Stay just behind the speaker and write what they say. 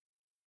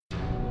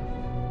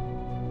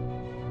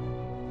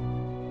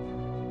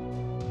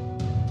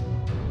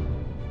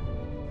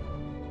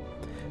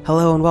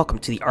Hello and welcome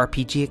to the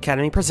RPG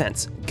Academy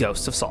presents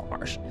Ghosts of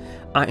Saltmarsh.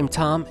 I am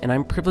Tom, and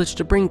I'm privileged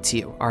to bring to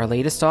you our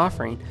latest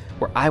offering,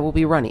 where I will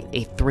be running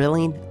a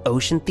thrilling,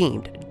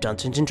 ocean-themed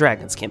Dungeons &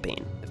 Dragons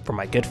campaign for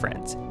my good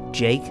friends,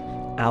 Jake,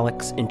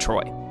 Alex, and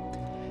Troy.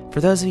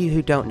 For those of you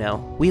who don't know,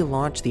 we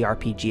launched the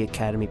RPG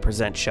Academy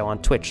Presents show on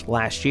Twitch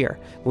last year,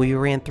 when we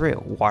ran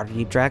through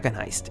Waterdeep Dragon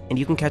Heist, and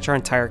you can catch our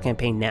entire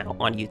campaign now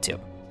on YouTube.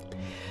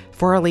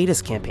 For our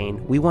latest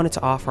campaign, we wanted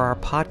to offer our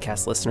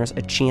podcast listeners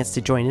a chance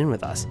to join in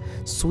with us,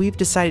 so we've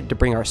decided to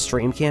bring our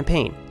stream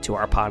campaign to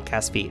our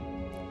podcast feed.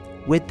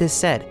 With this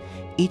said,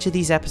 each of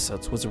these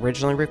episodes was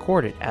originally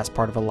recorded as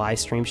part of a live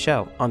stream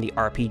show on the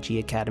RPG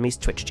Academy's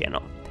Twitch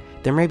channel.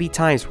 There may be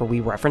times where we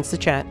reference the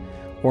chat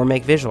or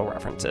make visual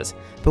references,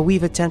 but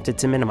we've attempted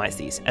to minimize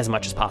these as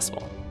much as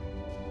possible.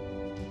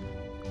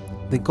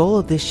 The goal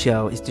of this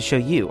show is to show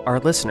you, our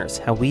listeners,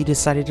 how we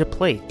decided to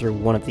play through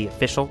one of the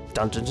official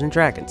Dungeons &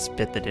 Dragons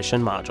 5th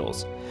edition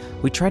modules.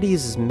 We try to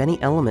use as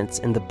many elements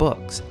in the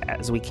books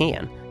as we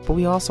can, but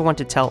we also want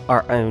to tell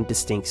our own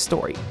distinct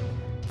story.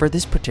 For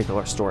this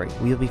particular story,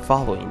 we will be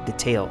following the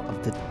tale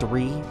of the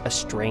three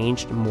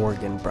estranged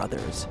Morgan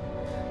brothers.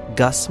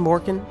 Gus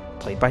Morgan,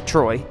 played by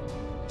Troy,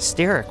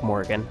 Steric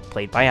Morgan,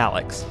 played by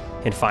Alex,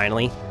 and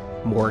finally,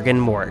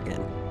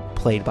 Morgan,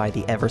 played by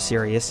the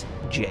ever-serious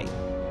Jake.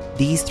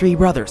 These three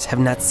brothers have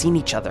not seen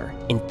each other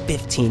in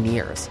 15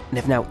 years and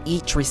have now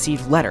each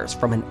received letters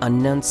from an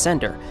unknown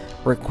sender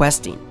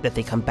requesting that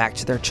they come back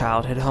to their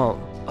childhood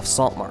home of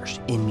Saltmarsh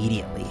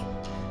immediately,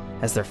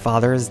 as their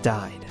father has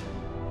died.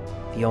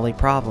 The only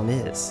problem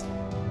is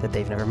that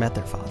they've never met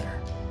their father.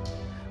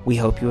 We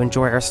hope you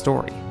enjoy our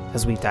story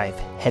as we dive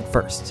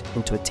headfirst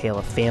into a tale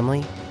of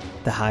family,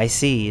 the high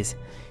seas,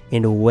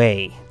 and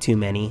way too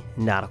many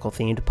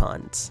nautical-themed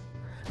puns.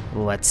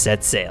 Let's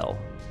set sail.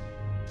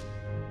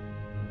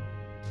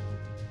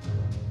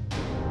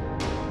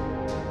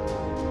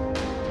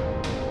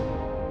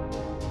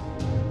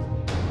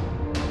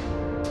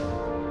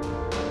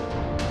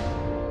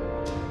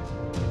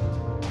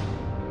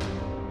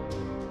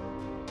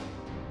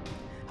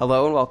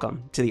 Hello and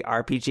welcome to the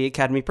RPG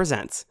Academy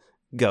Presents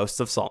Ghosts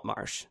of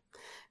Saltmarsh.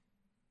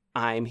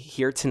 I'm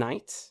here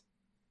tonight,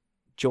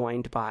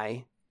 joined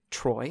by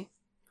Troy.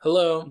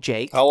 Hello.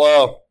 Jake.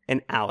 Hello.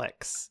 And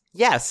Alex.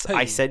 Yes, Hey.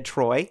 I said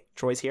Troy.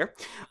 Troy's here.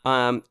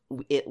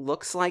 It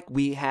looks like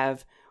we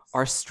have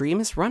our stream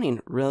is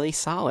running really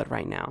solid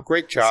right now.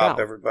 Great job,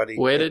 So- everybody.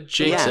 Way to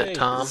jinx it,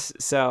 Tom.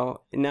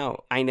 So,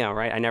 no, I know,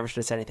 right? I never should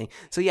have said anything.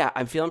 So, yeah,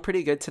 I'm feeling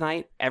pretty good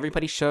tonight.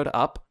 Everybody showed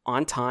up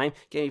on time.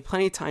 Gave me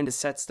plenty of time to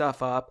set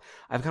stuff up.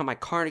 I've got my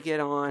cardigan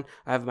on.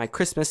 I have my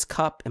Christmas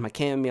cup and my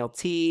chamomile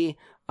tea.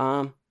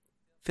 Feeling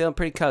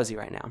pretty cozy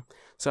right now.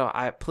 So,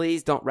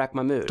 please don't wreck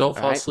my mood. Don't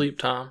fall right? asleep,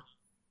 Tom.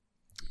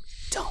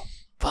 Don't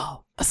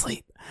fall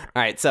asleep.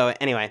 All right, so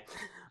anyway,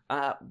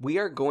 we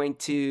are going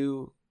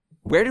to...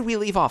 Where did we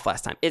leave off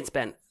last time? It's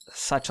been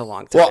such a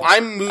long time. Well,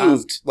 I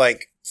moved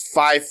like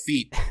 5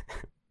 feet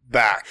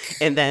back.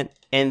 And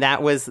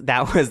that was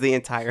the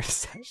entire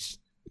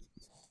session.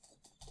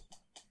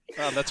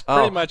 That's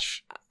pretty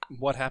much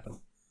what happened.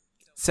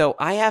 So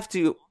I have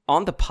to,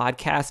 on the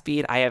podcast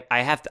feed,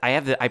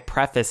 I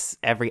preface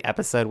every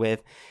episode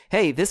with,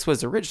 hey, this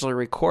was originally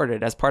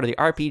recorded as part of the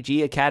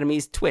RPG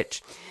Academy's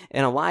Twitch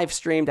in a live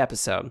streamed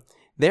episode.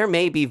 There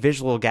may be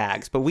visual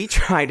gags, but we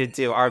try to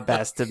do our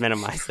best to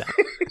minimize them.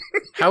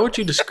 How would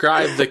you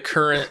describe the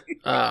current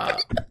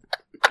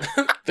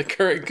the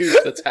current goof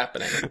that's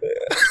happening?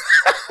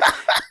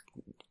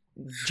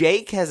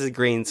 Jake has a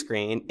green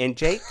screen, and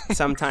Jake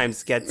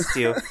sometimes gets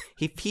to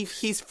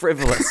he's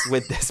frivolous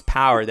with this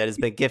power that has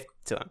been gifted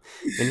to him,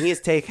 and he has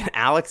taken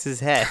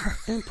Alex's head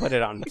and put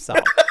it on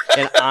himself.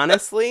 And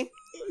honestly,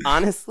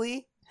 this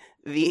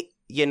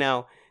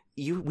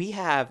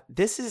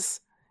is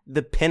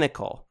the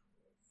pinnacle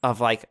of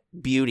like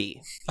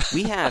beauty.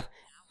 We have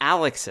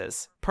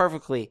Alex's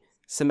perfectly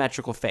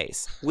symmetrical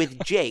face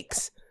with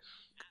Jake's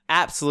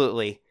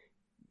absolutely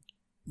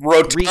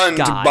Rotund Greek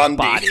god Bundy.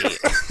 body.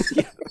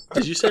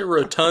 Did you say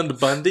rotund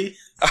Bundy?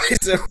 I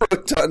said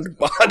rotund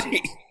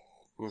body.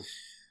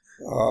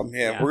 Oh man,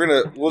 Yeah.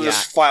 we'll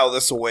just file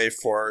this away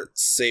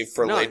save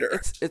for No,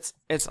 later.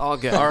 It's all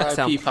good. R.I.P.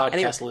 So, podcast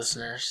anyway,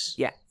 listeners.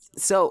 yeah.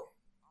 So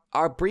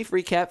our brief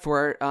recap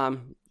for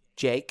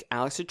Jake,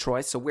 Alex, and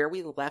Troy. So where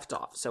we left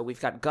off. So we've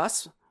got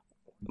Gus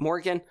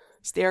Morgan,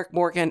 Steric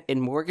Morgan,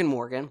 and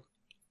Morgan.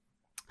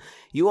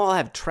 You all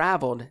have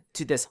traveled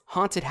to this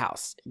haunted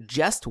house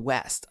just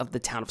west of the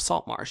town of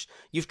Saltmarsh.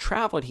 You've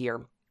traveled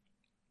here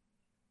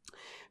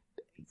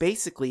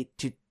basically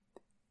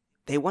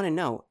they want to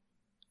know,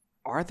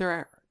 are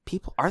there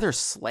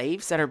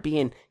slaves that are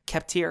being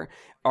kept here?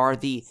 Are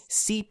the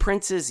sea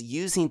princes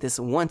using this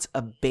once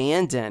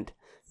abandoned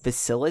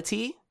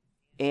facility?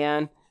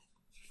 And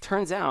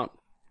turns out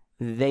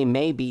they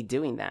may be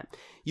doing that.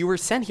 You were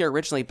sent here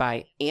originally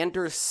by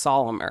Anders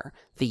Solomar,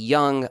 the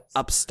young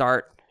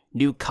upstart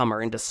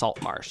newcomer into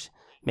Saltmarsh.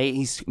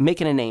 He's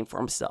making a name for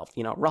himself,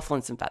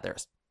 ruffling some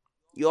feathers.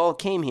 You all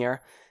came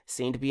here,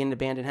 seemed to be in an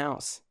abandoned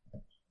house,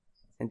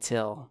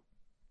 until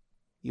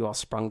you all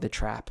sprung the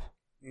trap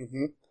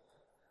Mm-hmm.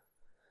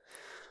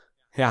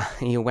 Yeah,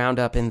 and you wound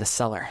up in the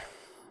cellar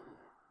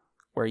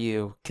where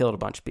you killed a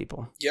bunch of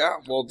people. Yeah,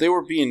 well, they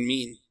were being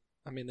mean.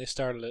 I mean, they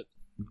started it.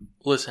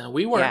 Listen,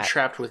 we weren't Yeah.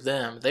 trapped with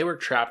them. They were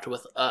trapped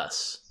with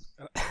us.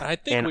 I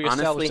think And we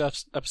honestly-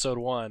 established episode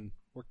 1.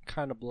 We're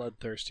kind of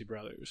bloodthirsty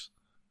brothers.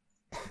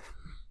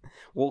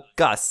 Well,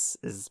 Gus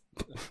is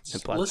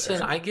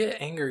Listen, I get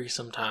angry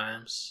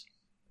sometimes.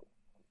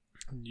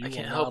 You I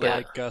can't will help not it.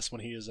 like Gus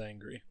when he is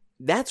angry.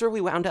 That's where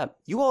we wound up.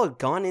 You all had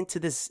gone into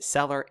this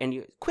cellar and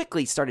you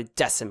quickly started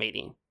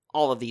decimating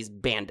all of these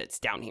bandits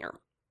down here.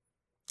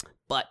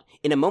 But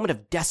in a moment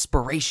of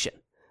desperation,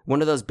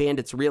 one of those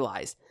bandits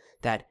realized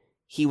that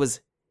he was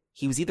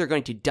either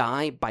going to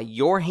die by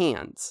your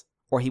hands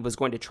or he was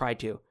going to try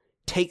to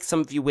take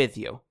some of you with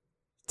you.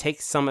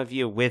 Take some of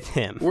you with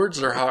him.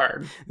 Words are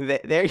hard.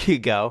 There you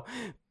go.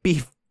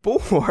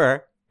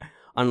 Before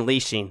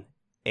unleashing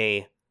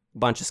a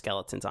bunch of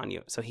skeletons on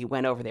you. So he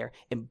went over there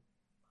and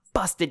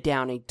busted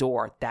down a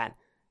door that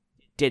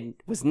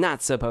was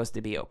not supposed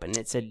to be open.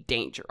 It said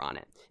danger on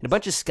it. And a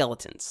bunch of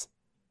skeletons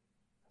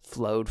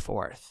flowed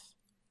forth.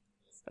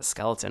 A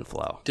skeleton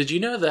flow. Did you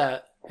know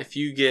that if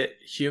you get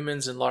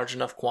humans in large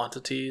enough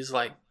quantities,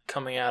 like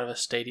coming out of a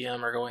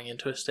stadium or going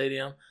into a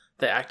stadium,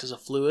 they act as a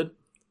fluid?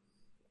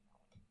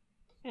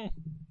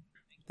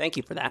 Thank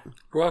you for that.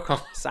 You're welcome.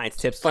 Science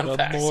tips. Fun The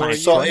fact. more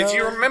Science. So, you if you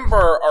know.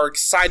 remember our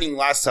exciting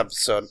last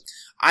episode,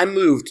 I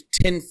moved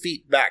 10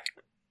 feet back.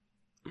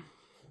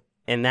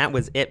 And that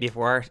was it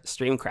before our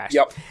stream crashed.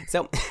 Yep.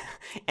 So,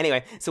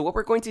 anyway, so what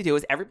we're going to do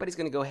is everybody's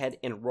going to go ahead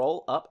and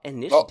roll up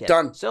initiative.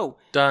 done. So,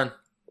 Done.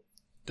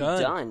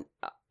 done.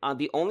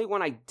 The only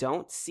one I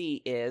don't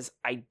see is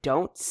I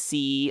don't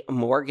see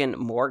Morgan.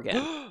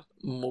 Morgan.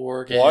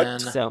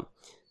 What?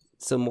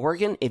 So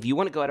Morgan, if you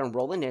want to go ahead and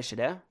roll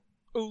initiative.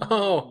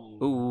 Oh.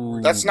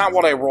 Ooh. That's not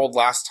what I rolled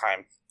last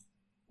time.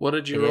 What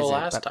did you It roll isn't,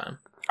 last but- time?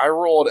 I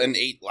rolled an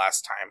 8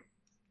 last time.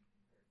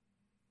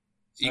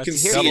 You can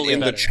That's see it doubly in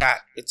the better.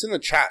 chat. It's in the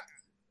chat.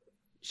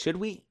 Should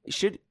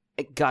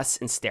Gus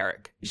and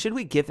Steric, should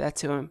we give that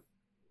to him?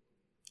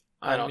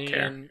 I don't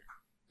care.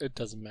 It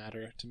doesn't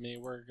matter to me.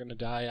 We're gonna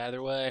die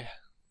either way.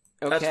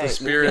 Okay, That's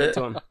the we'll give it spirit.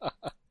 to him.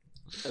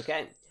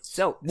 Okay,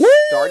 so Woo!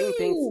 starting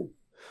things.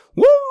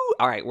 Woo!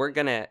 All right, we're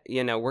gonna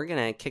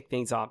kick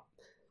things off.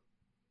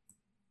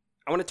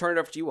 I want to turn it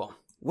over to you all.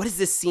 What does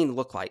this scene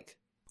look like?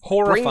 Bring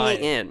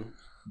Horrifying. me in.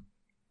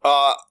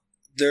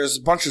 There's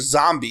a bunch of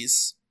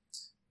zombies.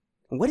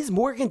 What is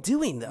Morgan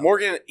doing though?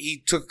 Morgan,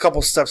 he took a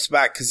couple steps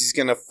back because he's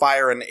going to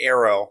fire an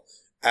arrow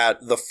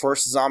at the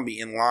first zombie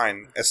in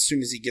line as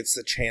soon as he gets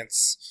the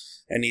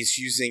chance. And he's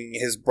using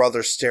his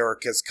brother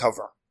Steric as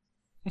cover.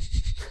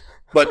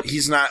 But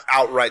he's not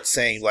outright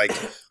saying, like,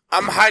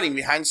 I'm hiding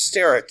behind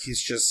Steric.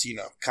 He's just,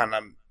 kind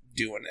of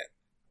doing it.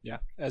 Yeah,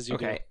 as you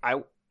Okay,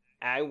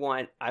 I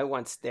want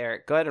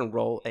Steric. Go ahead and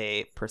roll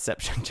a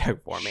perception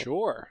check for do. me,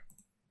 Sure.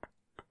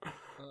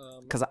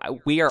 because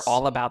we are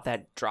all about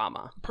that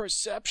drama.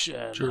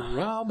 Perception.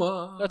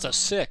 Drama. That's a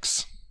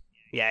 6.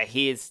 Yeah,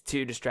 he is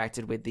too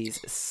distracted with these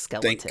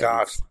skeletons. Thank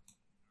God.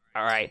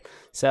 All right,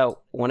 so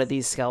one of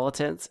these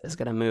skeletons is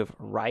going to move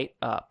right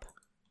up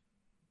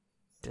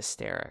to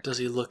Steric. Does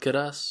he look at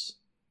us?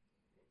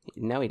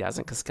 No, he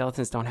doesn't, because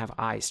skeletons don't have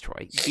eyes,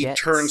 Troy. He Get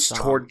turns some.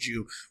 toward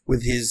you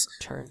with his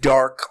Turn.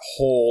 dark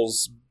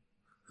holes,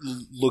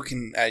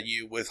 looking at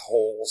you with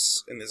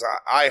holes in his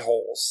eye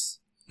holes.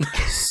 Get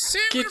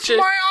Get your-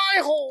 my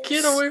eye holes.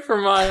 Get away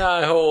from my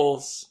eye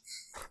holes.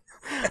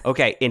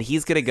 Okay, and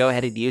he's going to go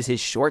ahead and use his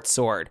short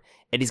sword,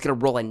 and he's going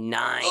to roll a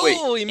 9.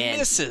 Oh, he And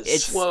misses.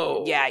 It's,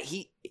 Whoa. Yeah,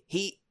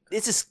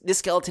 this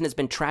skeleton has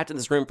been trapped in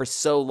this room for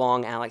so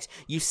long, Alex.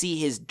 You see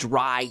his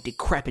dry,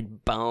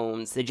 decrepit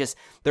bones.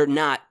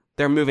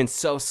 They're moving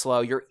so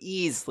slow. You're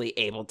easily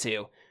able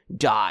to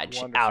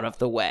dodge Wonderful. out of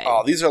the way.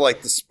 Oh, these are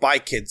like the Spy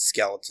Kids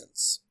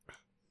skeletons.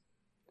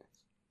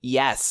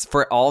 Yes,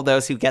 for all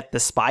those who get the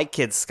Spy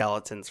Kids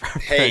skeletons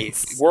Hey,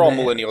 reference. we're all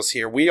millennials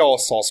here. We all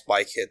saw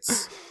Spy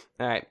Kids.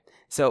 All right.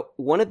 So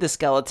one of the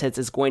skeletons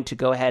is going to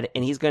go ahead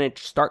and he's going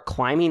to start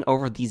climbing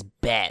over these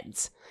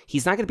beds.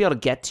 He's not going to be able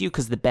to get to you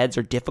because the beds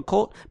are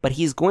difficult, but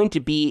he's going to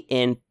be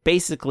in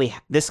basically,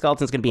 this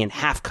skeleton's going to be in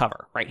half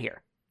cover right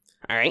here.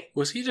 All right?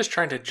 Was he just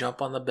trying to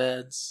jump on the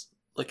beds?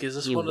 Like, is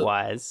this He one of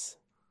was.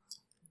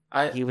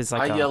 He was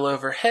like I yell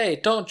over, hey,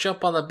 don't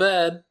jump on the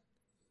bed.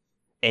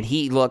 And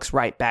he looks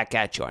right back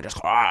at you and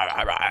just...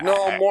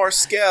 No more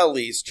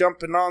skellies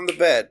jumping on the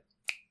bed.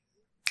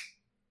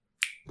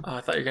 Oh,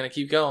 I thought you were going to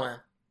keep going.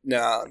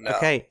 No.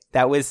 Okay,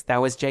 that was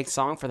Jake's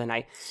song for the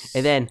night.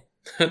 And then...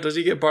 Does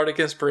he get bardic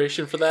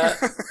inspiration for that?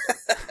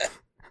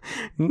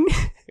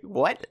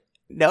 What?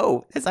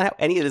 No, that's not how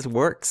any of this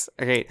works.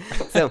 Okay,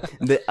 so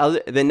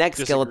the next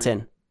Disagree.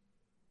 skeleton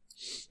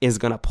is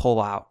gonna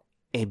pull out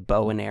a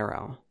bow and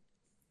arrow.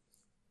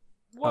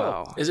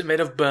 Whoa. Oh. Is it made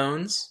of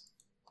bones?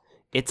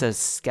 It's a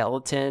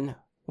skeleton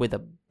with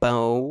a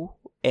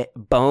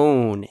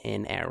bone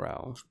and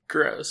arrow,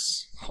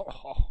 Gross.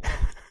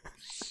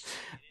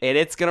 and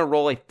it's gonna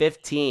roll a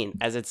 15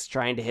 as it's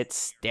trying to hit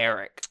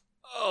Steric.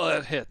 Oh,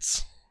 that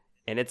hits.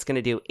 and it's going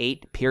to do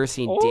 8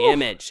 piercing Oh.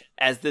 damage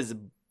as this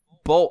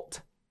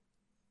bolt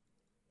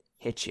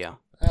hits you.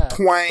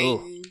 Twang.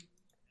 Ooh.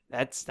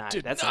 That's not.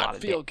 Did That's a not lot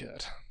of feel damage.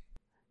 good.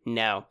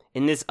 No,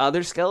 and this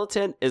other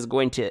skeleton is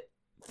going to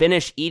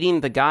finish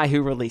eating the guy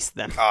who released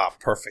them. Ah,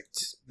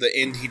 perfect. The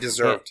end he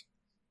deserved.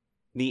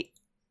 The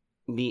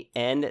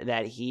end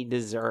that he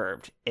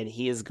deserved, and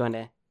he's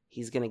gonna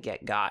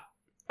get got.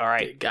 All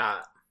right. Get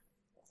got.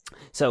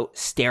 So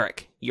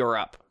Steric, you're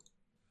up.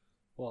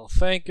 Well,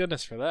 thank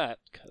goodness for that,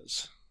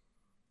 because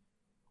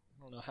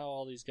I don't know how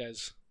all these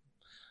guys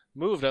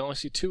moved. I only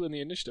see 2 in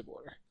the initiative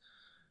order.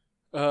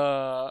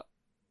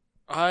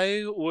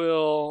 I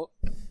will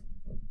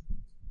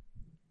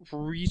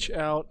reach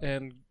out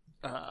and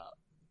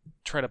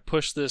try to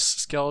push this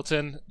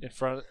skeleton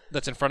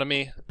that's in front of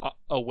me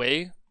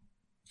away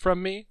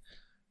from me.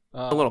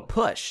 A little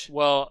push.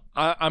 Well,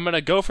 I'm going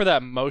to go for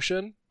that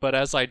motion, but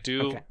as I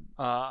do,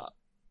 Okay.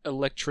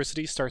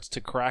 Electricity starts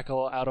to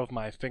crackle out of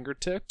my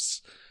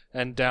fingertips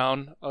and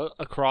down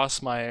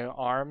across my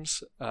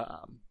arms.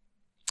 And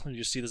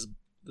you see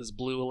this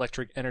blue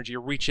electric energy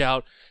reach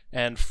out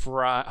and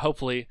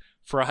hopefully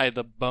fry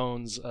the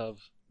bones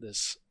of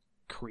this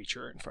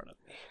creature in front of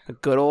me. A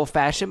good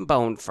old-fashioned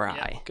bone fry.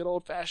 Yeah, good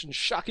old-fashioned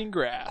shocking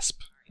grasp.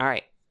 All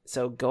right.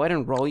 So go ahead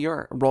and roll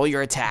your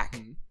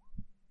attack.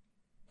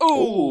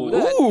 Ooh,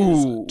 that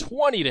Ooh. is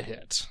 20 to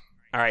hit.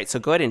 All right. So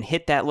go ahead and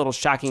hit that little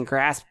shocking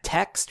grasp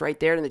text right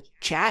there in the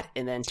chat,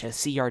 and then to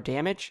see our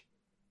damage,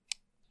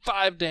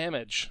 5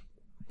 damage.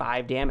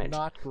 5 damage.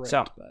 Not great,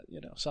 So-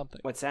 but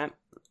something. What's that?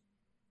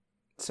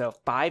 So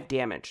 5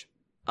 damage.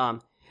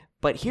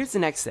 But here's the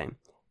next thing.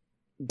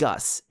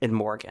 Gus and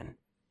Morgan,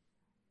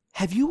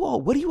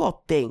 what do you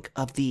all think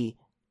of these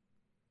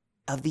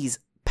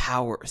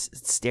powers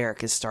that Steric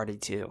has started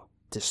to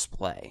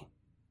display?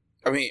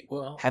 I mean,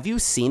 Well, Have you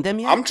seen them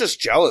yet? I'm just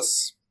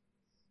jealous.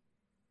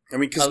 I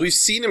mean, because we've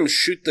seen him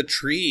shoot the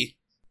tree.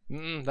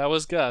 That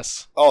was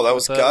Gus. Oh, that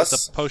was With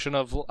Gus? the potion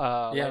of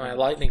yeah, my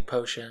lightning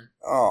potion.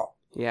 Oh.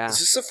 Yeah. Is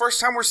this the first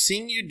time we're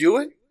seeing you do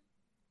it?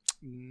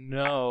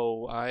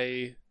 No,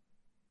 I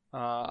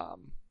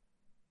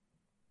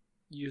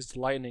used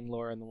lightning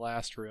lore in the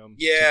last room.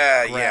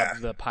 Yeah, to grab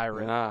the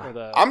pirate. Ah. Or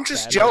the I'm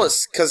just bad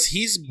jealous because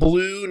he's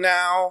blue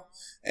now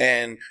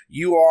and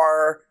you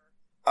are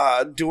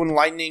doing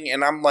lightning,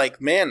 and I'm like,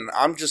 man,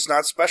 I'm just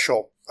not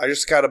special. I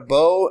just got a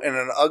bow and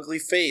an ugly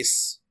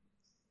face.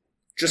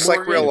 Just like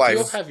Morgan, real life.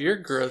 You'll have your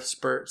growth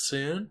spurt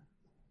soon.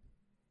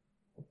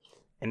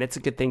 And it's a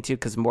good thing, too,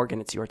 because Morgan,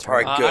 it's your turn.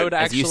 All right, good. I would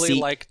As you actually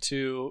see- like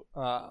to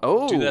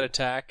Oh. do that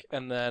attack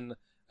and then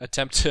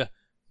attempt to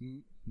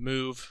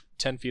move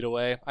 10 feet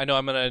away. I know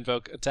I'm going to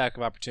invoke attack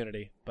of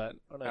opportunity, but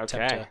I'm going to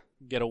attempt Okay. to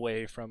get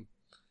away from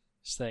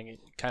this thing.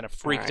 Kind of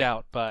freaked Alright.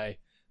 out by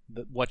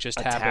what just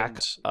Attack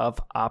happened.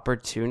 of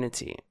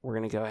opportunity. We're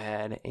going to go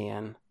ahead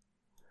and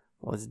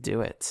let's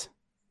do it.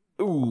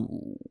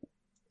 Ooh.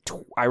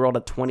 I rolled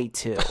a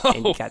 22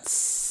 and Oh. got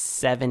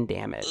 7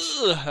 damage.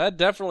 Ugh, that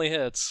definitely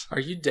hits.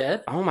 Are you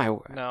dead? Oh, my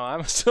word. No,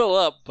 I'm still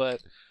up,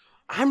 but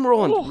I'm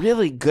rolling Ooh.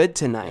 really good if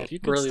tonight. you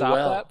could Really stop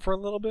well. that for a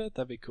little bit,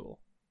 that'd be cool.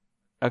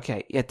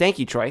 Okay. Yeah, thank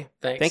you, Troy.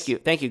 Thanks.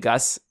 Thank you,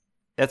 Gus.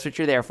 That's what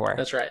you're there for.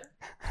 That's right.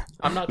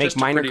 I'm not Make just a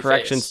minor pretty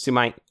corrections face. to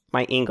my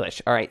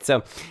English. All right,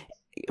 so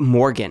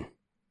Morgan,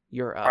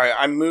 you're up. All right,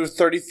 I moved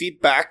 30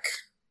 feet back,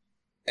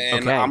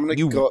 and Okay, I'm going to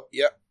you- go...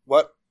 Yeah,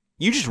 what?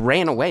 You just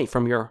ran away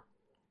from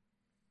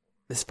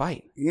this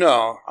fight.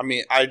 No, I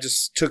mean, I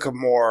just took a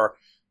more,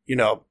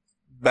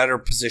 better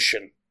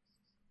position.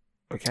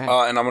 Okay.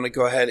 And I'm going to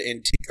go ahead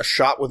and take a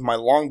shot with my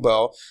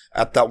longbow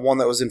at that one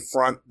that was in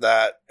front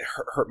that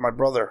hurt my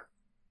brother.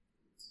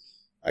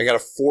 I got a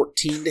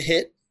 14 to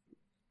hit.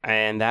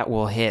 And that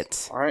will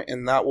hit. All right,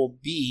 and that will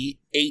be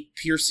 8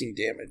 piercing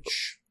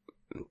damage.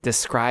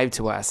 Describe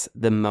to us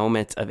the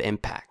moment of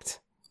impact.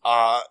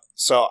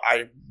 So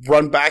I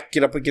run back,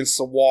 get up against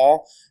the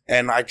wall,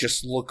 and I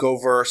just look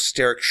over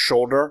Steric's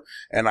shoulder,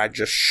 and I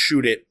just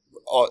shoot it.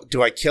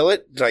 Do I kill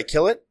it? Did I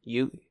kill it?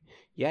 You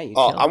killed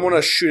I want to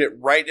it. shoot it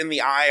right in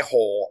the eye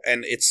hole,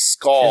 and its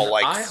skull In the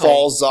like eye hole?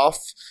 falls off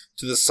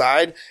to the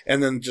side,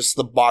 and then just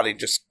the body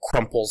just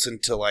crumples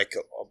into like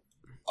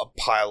a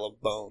pile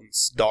of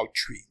bones, dog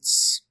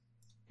treats.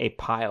 A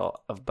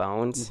pile of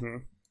bones. Hmm.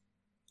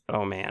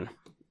 Oh man,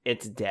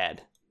 it's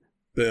dead.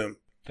 Boom.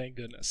 Thank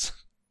goodness.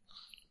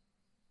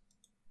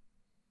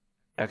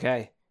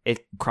 Okay,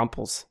 it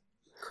crumples.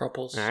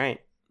 Crumples. All right,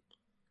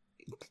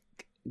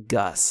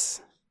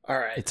 Gus, All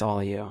right. it's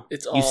all you.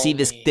 It's You all see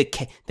this me.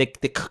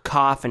 the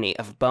cacophony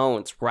of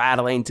bones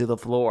rattling to the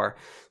floor.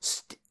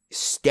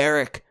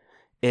 Steric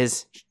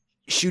is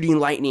shooting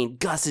lightning.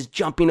 Gus is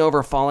jumping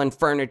over fallen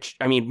furniture.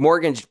 I mean,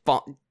 Morgan's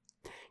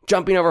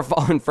jumping over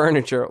fallen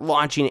furniture,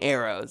 launching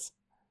arrows.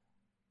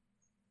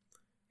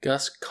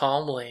 Gus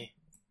calmly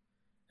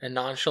and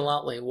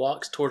nonchalantly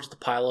walks towards the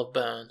pile of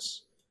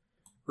bones.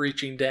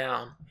 Reaching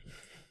down,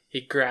 he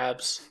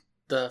grabs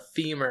the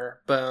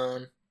femur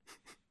bone,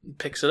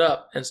 picks it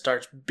up, and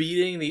starts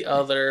beating the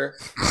other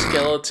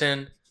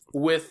skeleton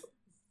with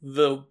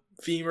the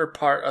femur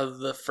part of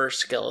the first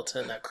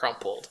skeleton that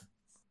crumpled.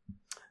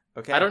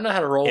 Okay. I don't know how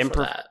to roll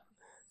for that.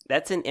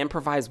 That's an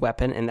improvised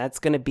weapon, and that's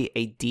going to be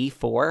a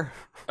D4.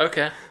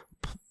 Okay.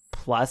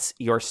 Plus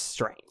your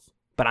strength.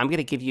 But I'm going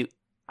to give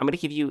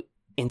you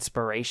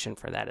inspiration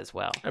for that as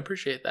well. I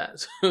appreciate that.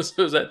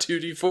 So is that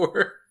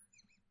 2d4?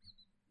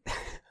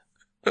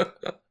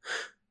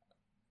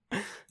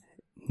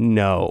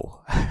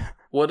 No.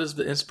 What is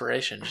the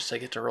inspiration? Just I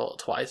get to roll it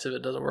twice if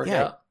it doesn't work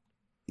Yeah. out?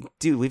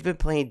 Dude, we've been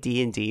playing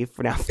D&D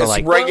for It's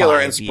like regular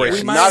 5 inspiration,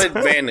 years. not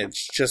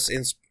advantage. Just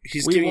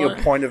he's We giving you want-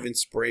 a point of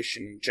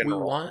inspiration in We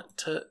general. want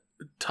to...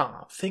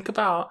 Tom, think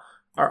about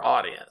our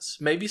audience.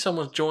 Maybe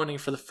someone's joining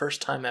for the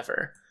first time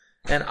ever.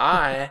 And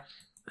I,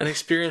 an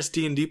experienced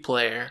D&D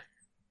player,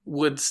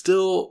 would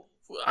still...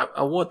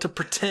 I want to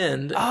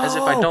pretend as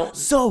if I don't...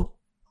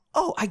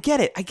 I get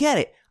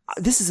it.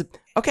 This is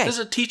okay. This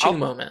is a teaching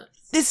moment.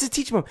 This is a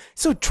teaching moment.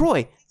 So,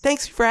 Troy,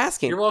 thanks for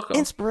asking. You're welcome.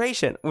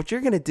 Inspiration. What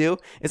you're going to do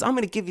is I'm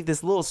going to give you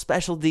this little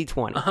special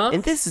D20. Uh-huh.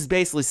 And this is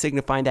basically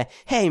signifying that,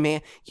 hey,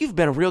 man, you've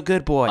been a real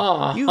good boy.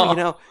 Aw.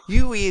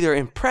 You either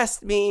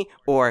impressed me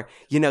or,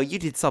 you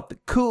did something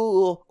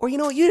cool or, you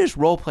just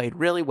role played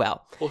really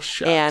well. Well,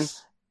 shucks. And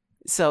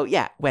so,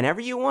 yeah, whenever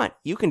you want,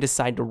 you can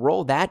decide to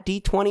roll that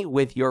D20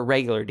 with your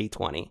regular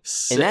D20.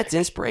 Sick. And that's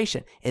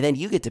inspiration. And then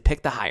you get to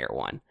pick the higher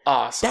one.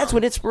 Awesome. That's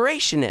what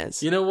inspiration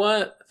is. You know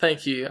what?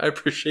 Thank you. I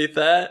appreciate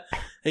that.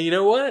 And you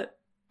know what?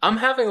 I'm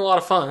having a lot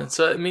of fun,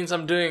 so it means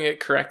I'm doing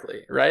it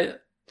correctly, right?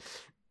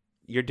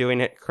 You're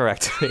doing it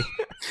correctly.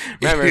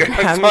 Remember, You're you're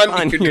having fun,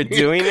 fun. you're You're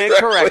doing doing it it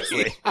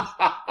correctly.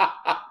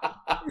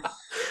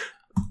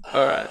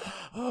 All right.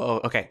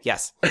 Oh, okay.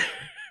 Yes.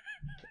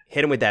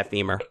 Hit him with that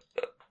femur.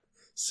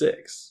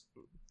 6.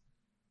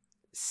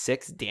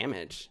 6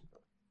 damage.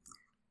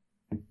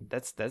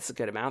 That's a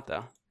good amount,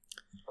 though.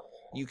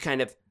 You kind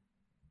of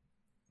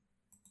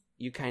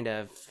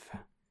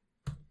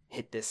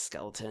hit this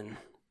skeleton.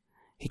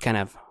 He kind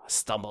of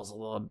stumbles a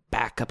little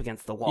back up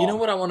against the wall. You know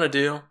what I want to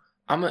do?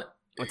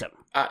 What's up?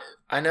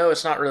 I know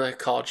it's not really a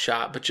called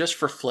shot, but just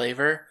for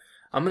flavor,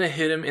 I'm going to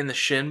hit him in the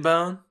shin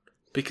bone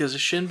because the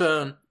shin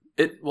bone,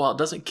 it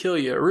doesn't kill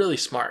you, it really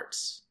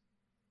smarts.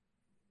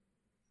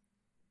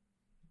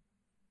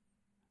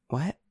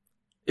 What?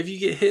 If you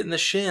get hit in the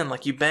shin,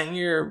 like you bang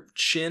your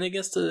shin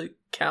against a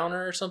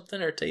counter or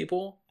something or a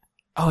table,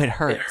 Oh, it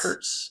hurts. it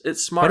hurts. It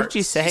smarts. What did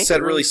you say? He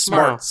said really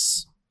Smart.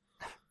 smarts.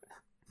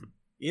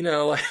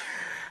 Like...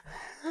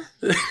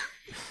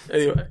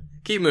 Anyway,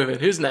 keep moving.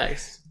 Who's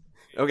next?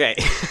 Okay.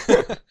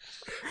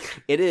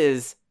 It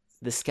is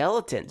the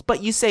skeletons.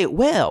 But you say,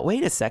 well,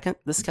 wait a second.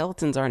 The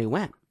skeletons already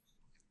went.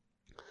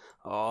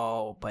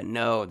 Oh, but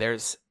no,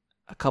 there's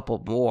a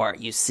couple more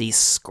you see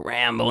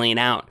scrambling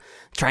out,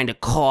 trying to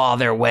claw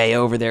their way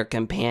over their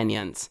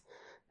companions.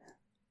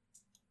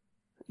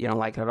 You don't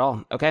like it at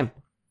all. Okay.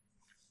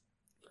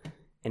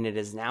 And it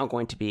is now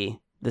going to be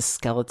the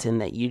skeleton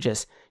that you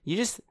just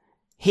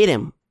hit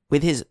him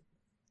with his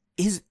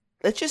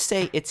let's just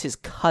say it's his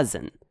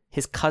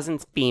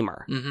cousin's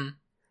femur. Mm-hmm.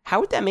 How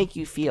would that make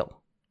you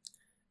feel?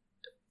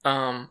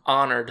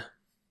 Honored.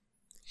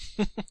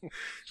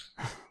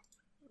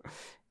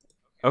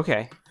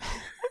 Okay.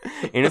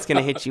 And it's going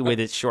to hit you with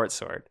its short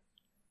sword.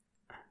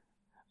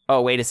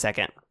 Oh, wait a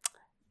second.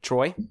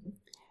 Troy?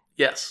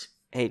 Yes.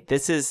 Hey,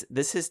 this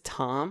is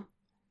Tom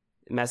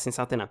messing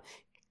something up.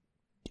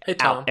 Hey,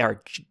 Tom.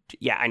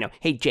 Yeah, I know.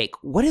 Hey, Jake,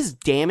 what does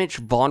damage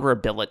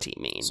vulnerability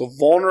mean? So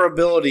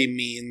vulnerability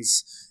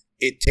means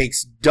it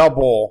takes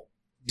double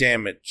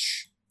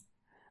damage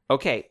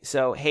Okay,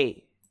 so,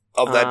 hey.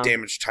 of that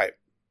damage type.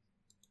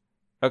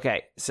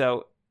 Okay,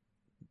 so,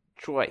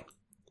 Troy,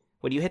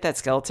 when you hit that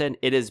skeleton,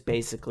 it is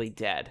basically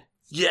dead.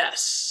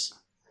 Yes.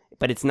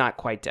 But it's not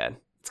quite dead.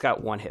 It's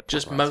got 1 hit point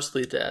Just left.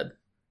 mostly dead.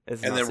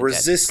 It's And then mostly dead.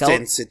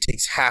 resistance, it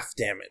takes half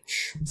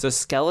damage. So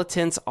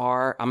skeletons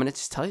are, I'm going to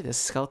just tell you this,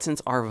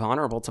 skeletons are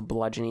vulnerable to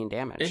bludgeoning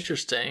damage.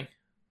 Interesting.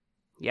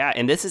 Yeah,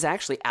 and this is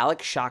actually,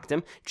 Alex shocked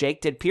him.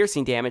 Jake did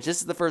piercing damage. This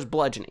is the first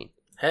bludgeoning.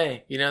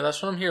 Hey,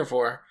 that's what I'm here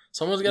for.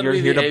 Someone's got to You're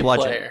be here the to A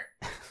bludgeon. player.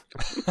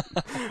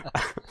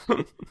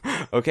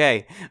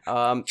 Okay.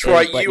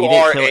 Troy, but you didn't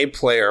are kill a it.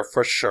 player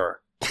for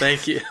sure.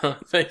 Thank you.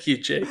 Thank you,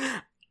 Jake.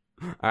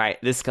 All right,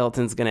 this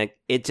skeleton's going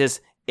to,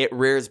 it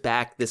rears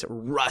back this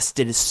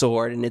rusted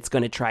sword, and it's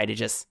going to try to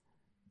just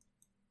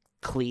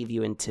cleave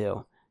you in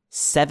two.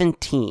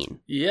 17.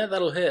 Yeah,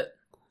 that'll hit.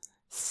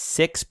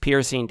 6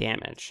 piercing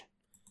damage.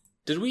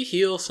 Did we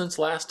heal since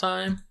last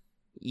time?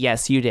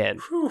 Yes, you did.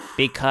 Whew.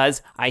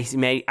 Because I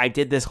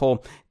did this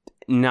whole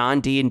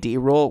non-D&D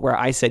rule where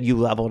I said you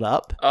leveled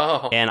up,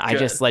 Oh, and I good.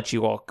 just let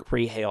you all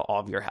re-heal all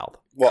of your health.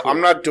 Well, Cool.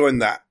 I'm not doing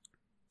that.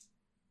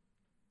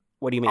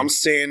 What do you mean? I'm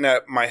staying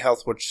at my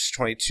health, which is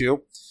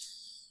 22,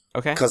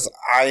 Okay. because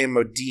I am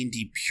a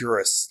D&D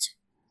purist.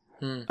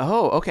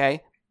 Oh,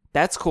 okay.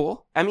 That's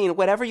cool. I mean,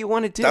 whatever you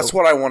want to do. That's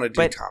what I want to do,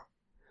 But- Tom.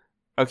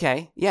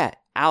 Okay, yeah.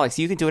 Alex,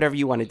 you can do whatever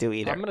you want to do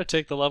either. I'm going to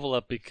take the level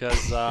up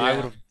because I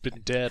would have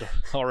been dead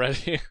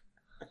already.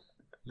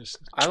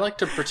 I like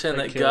to pretend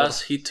I that killed.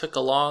 Gus, he took a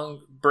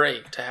long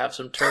break to have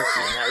some turkey,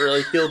 and that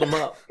really healed him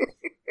up.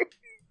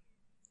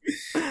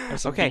 Have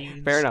some Okay,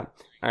 beans. fair enough.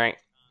 All right.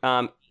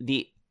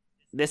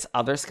 This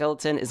other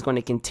skeleton is going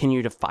to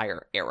continue to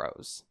fire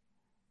arrows,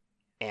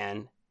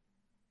 and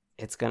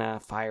it's gonna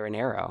fire an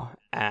arrow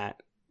at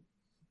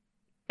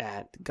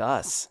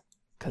Gus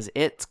because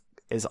it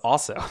is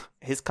also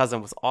his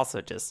cousin was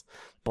also just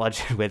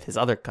bludgeoned with his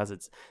other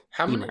cousin's.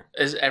 How many femur.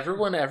 is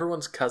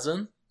everyone's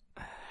cousin?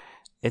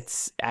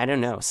 It's I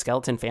don't know.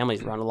 Skeleton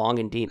families run long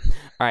and deep.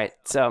 All right,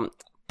 so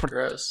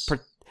Gross.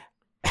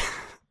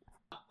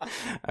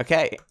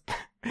 Okay,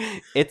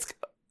 it's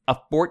a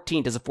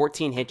 14. Does a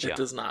 14 hit you? It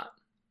does not.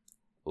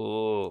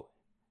 Ooh, all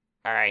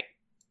right.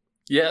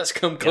 Yes,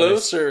 come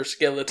closer,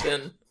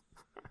 skeleton.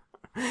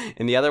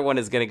 And the other one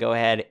is going to go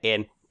ahead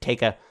and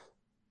take a.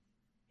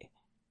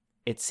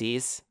 It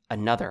sees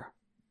another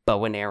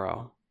bow and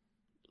arrow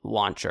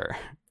launcher.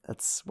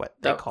 That's what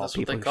they call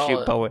people who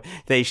shoot bow.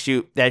 They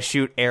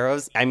shoot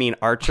arrows. I mean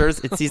archers.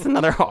 It sees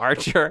another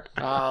archer.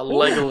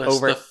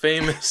 Legolas, the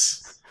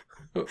famous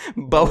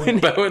bow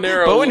and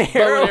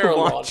arrow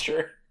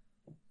launcher.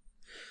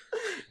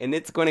 And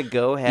it's going to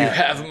go ahead.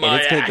 You have my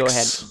and it's going to go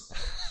ahead.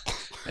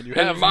 And you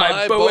have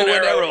my bow and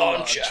arrow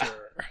launcher.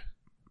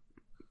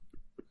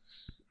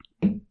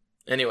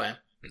 Anyway,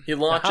 he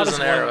launches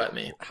an arrow at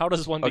me. How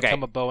does one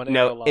become a bow and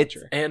arrow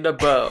launcher? And a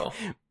bow.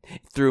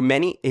 Through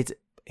it's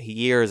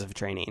years of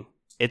training.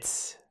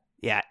 It's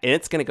and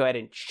it's going to go ahead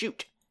and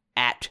shoot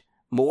at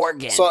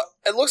Morgan. So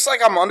it looks like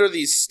I'm under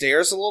these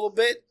stairs a little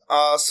bit.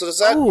 So does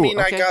that mean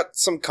I got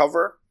some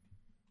cover?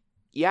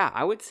 Yeah,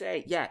 I would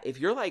say, if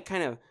you're like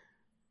kind of,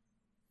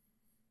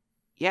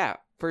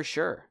 for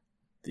sure.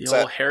 The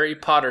old Harry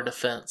Potter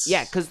defense.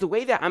 Yeah, because the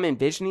way that I'm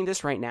envisioning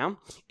this right now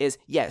is,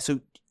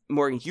 so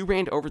Morgan, you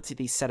ran over to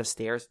these set of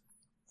stairs,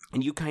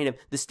 and you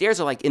the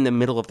stairs are like in the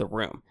middle of the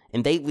room,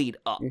 and they lead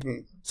up.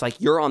 Mm-hmm. It's like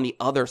you're on the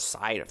other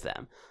side of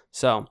them.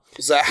 So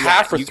is that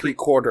half or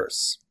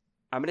 3/4?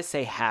 I'm going to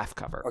say half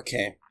cover.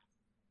 Okay.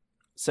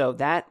 So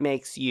that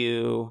makes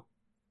you...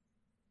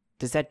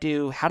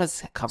 how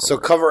does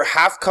cover work?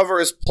 Half cover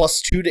is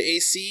 +2 to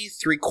AC,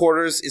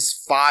 3/4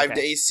 is 5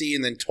 to AC,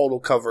 and then total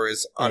cover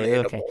is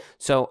unhittable. Okay.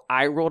 So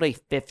I rolled a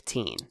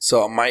 15.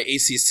 So my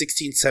AC is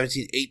 16,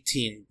 17,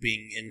 18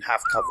 being in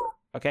half cover.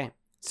 Okay.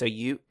 So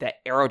that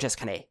arrow just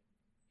kind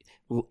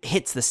of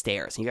hits the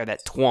stairs, and you got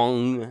that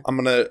twang.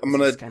 I'm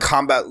gonna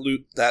combat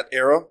loot that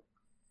arrow.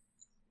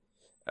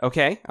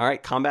 Okay. All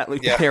right. Combat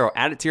loot that arrow.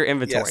 Add it to your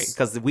inventory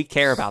because we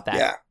care about that.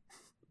 Yeah.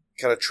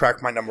 Gotta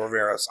track my number of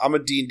arrows. I'm a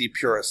D&D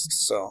purist,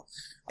 so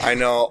I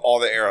know all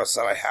the arrows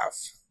that I have.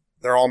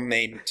 They're all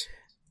named.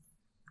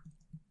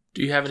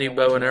 Do you have any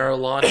bow and arrow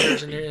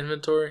launchers in your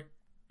inventory?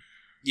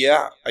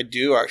 Yeah, I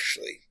do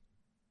actually.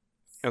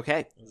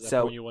 Okay, is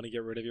that when you want to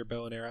get rid of your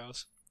bow and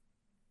arrows?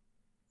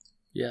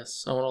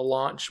 Yes, I want to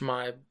launch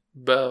my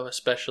bow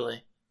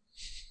especially.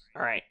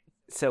 All right,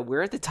 so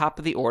we're at the top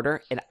of the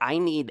order, and I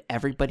need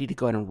everybody to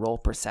go ahead and roll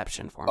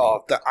perception for me.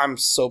 Oh, I'm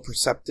so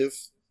perceptive.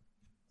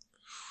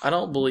 I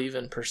don't believe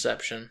in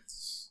perception.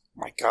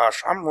 My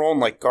gosh, I'm rolling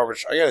like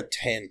garbage. I got a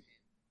 10.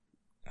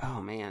 Oh,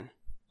 man.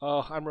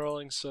 Oh, I'm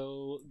rolling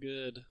so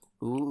good.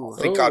 Ooh.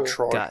 Thank God,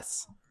 Troy.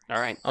 Gus.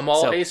 All right. I'm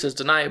all aces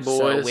tonight,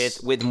 boys.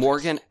 So with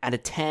Morgan at a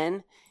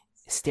 10,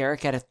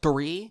 Steric at a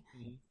 3,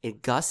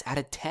 and Gus at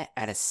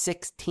a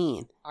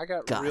 16. I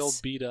got real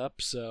beat up,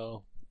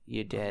 so...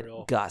 You did.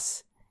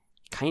 Gus.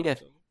 Kind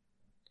of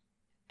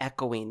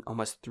echoing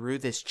almost through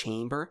this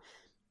chamber...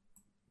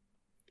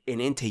 and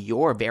into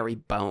your very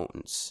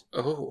bones.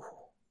 Oh.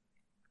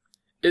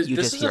 This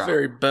is a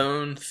very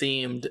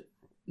bone-themed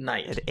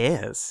night. It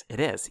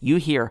is. You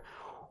hear,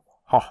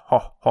 ha,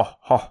 ha, ha,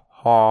 ha,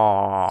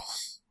 ha.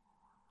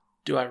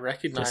 Do I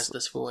recognize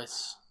this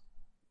voice?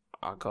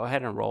 Go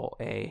ahead and roll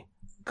a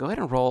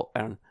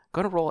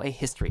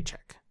history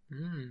check.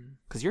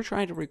 Because you're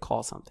trying to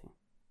recall something.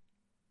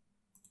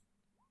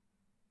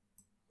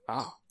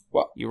 Oh.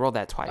 What? You rolled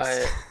that twice.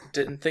 I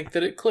didn't think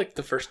that it clicked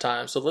the first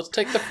time, so let's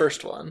take the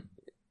first one.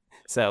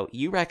 So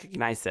you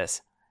recognize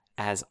this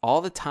as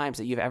all the times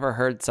that you've ever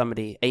heard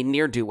somebody, a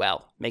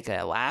ne'er-do-well, make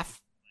a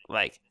laugh.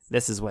 Like,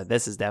 this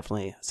is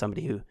definitely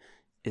somebody who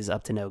is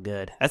up to no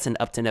good. That's an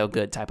up to no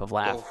good type of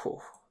laugh.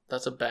 Oh,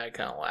 that's a bad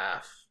kind of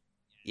laugh.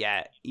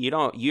 Yeah,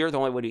 you're the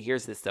only one who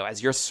hears this, though,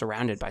 as you're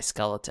surrounded by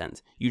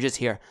skeletons. You just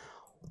hear,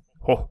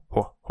 ho,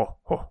 ho, ho,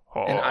 ho,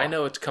 ho. And I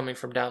know it's coming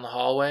from down the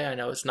hallway. I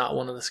know it's not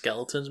one of the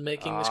skeletons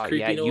making this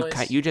creepy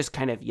noise. You just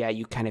kind of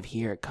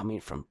hear it coming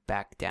from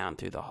back down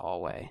through the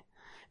hallway.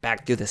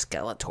 Back through the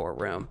Skeletor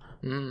room.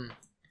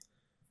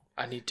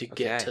 I need to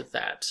get to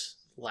that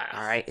laugh.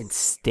 All right, and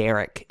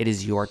Steric, it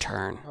is your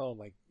turn. Oh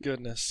my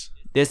goodness.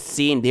 There's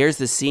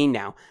the scene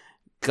now.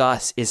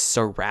 Gus is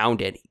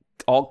surrounded,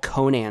 all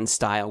Conan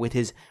style, with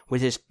his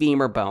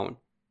femur bone.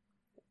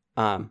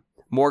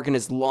 Morgan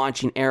is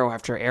launching arrow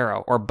after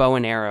arrow, or bow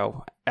and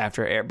arrow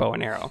after bow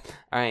and arrow.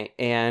 All right,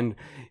 and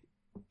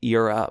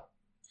you're up.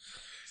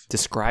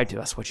 Describe to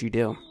us what you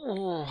do.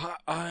 Oh,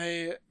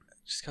 I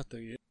just got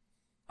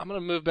I'm going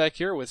to move back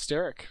here with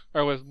Steric,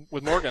 or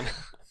with Morgan.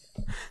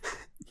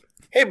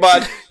 Hey,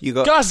 bud. You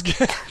go. Gus,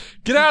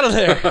 get out of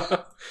there.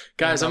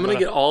 Guys, I'm going to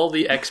get all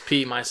the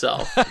XP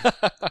myself.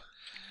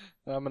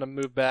 I'm going to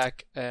move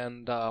back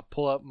and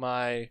pull up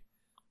my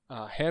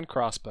hand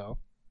crossbow.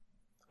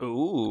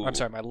 Ooh. I'm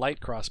sorry, my light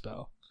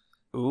crossbow.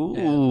 Ooh.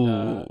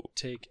 And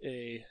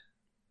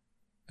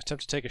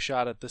attempt to take a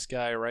shot at this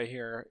guy right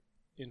here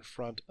in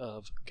front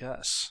of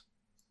Gus.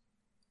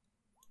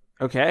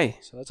 Okay.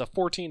 So that's a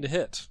 14 to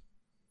hit.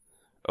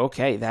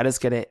 Okay, that is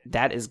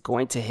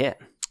going to hit.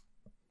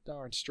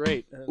 Darn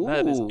straight. And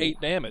that is Ooh.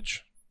 8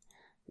 damage.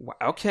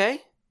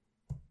 Okay.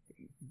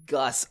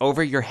 Gus,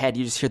 over your head,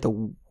 you just hear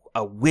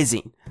a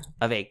whizzing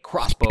of a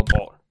crossbow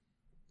bolt.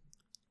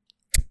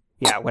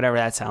 Yeah, whatever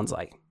that sounds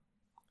like.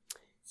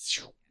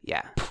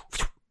 Yeah.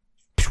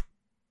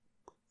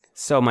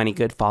 So many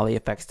good Foley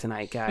effects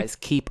tonight, guys.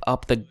 Keep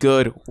up the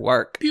good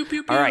work. Pew,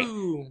 pew, pew. All right.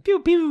 Pew,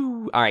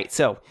 pew. All right,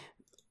 so,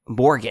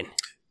 Morgan,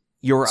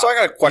 you're So up.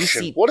 I got a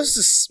question. What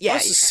does Yeah,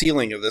 the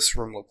ceiling of this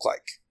room look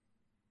like?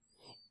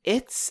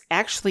 It's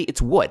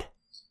wood.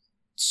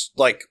 It's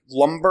like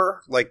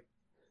lumber? Like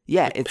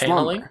Yeah, it's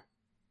paneling?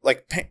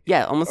 lumber.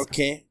 Yeah, almost.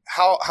 Okay.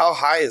 How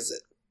high is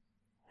it?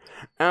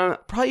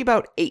 Probably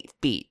about 8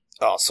 feet.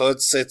 Oh, so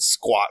it's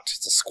squat.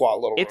 It's a squat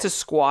little It's a room.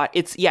 squat.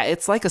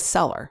 It's like a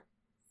cellar.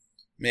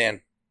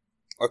 Man.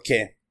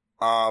 Okay.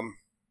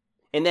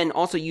 And then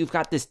also you've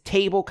got this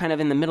table kind of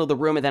in the middle of the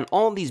room, and then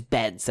all these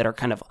beds that are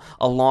kind of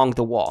along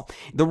the wall.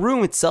 The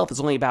room itself is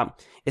only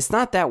it's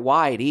not that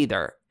wide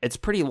either. It's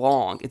pretty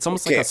long. It's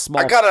almost like a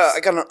small. I got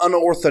an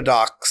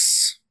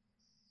unorthodox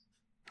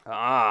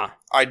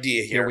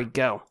idea Here here. we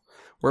go.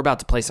 We're about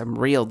to play some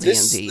real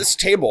D&D. This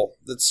table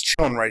that's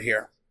shown right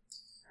here.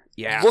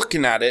 Yeah.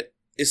 Looking at it,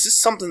 is this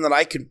something that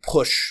I can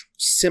push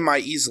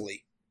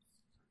semi-easily?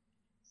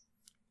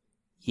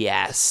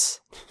 Yes.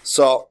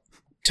 So,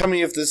 tell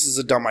me if this is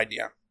a dumb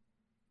idea.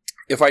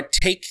 If I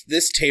take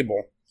this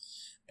table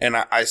and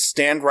I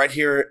stand right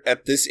here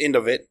at this end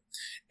of it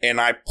and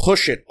I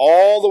push it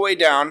all the way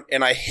down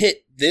and I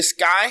hit this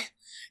guy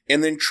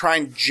and then try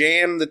and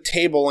jam the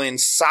table in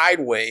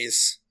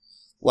sideways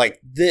like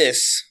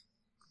this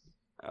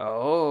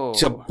Oh.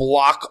 to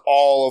block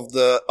all of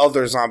the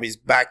other zombies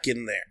back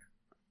in there.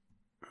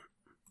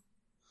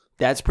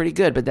 That's pretty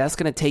good, but that's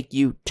going to take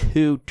you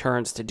 2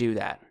 turns to do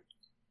that.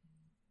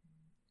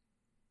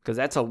 Because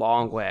that's a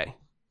long way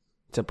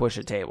to push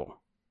a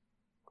table.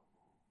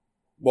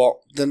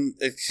 Well, then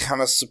it's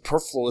kind of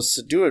superfluous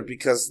to do it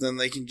because then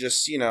they can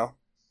just, Yeah,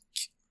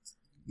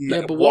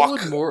 but walk.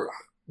 what would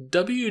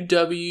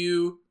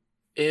WWMD?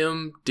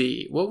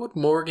 What would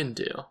Morgan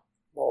do?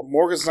 Well,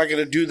 Morgan's not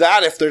going to do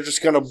that if they're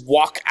just going to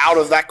walk out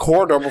of that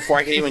corridor before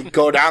I can even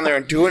go down there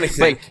and do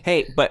anything.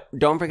 But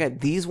don't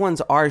forget, these ones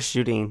are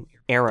shooting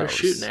arrows. They're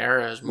shooting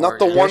arrows, Not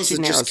Morgan. the ones that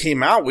shooting just arrows.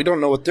 came out. We don't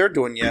know what they're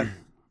doing yet.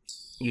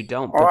 You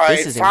don't. All But right,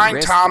 this is a fine,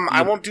 risk. Tom.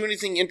 I won't do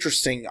anything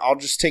interesting. I'll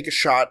just take a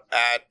shot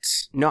at...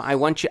 No, I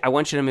want you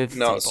to move the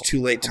No, table. it's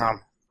too late,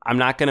 Tom. I'm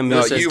not going to move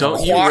No, the Says, you've table.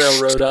 don't you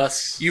quashed- railroad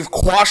us. You've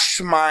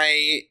quashed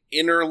my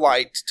inner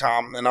light,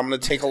 Tom, and I'm going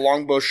to take a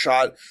longbow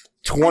shot.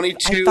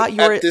 22 I thought you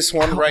were- at this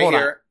one Hold right on.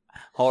 here.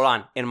 Hold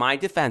on. In my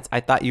defense, I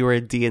thought you were a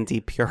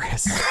D&D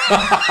purist.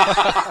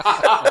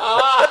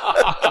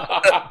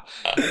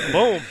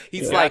 Boom.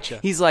 He's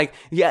like,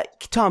 yeah,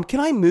 Tom, can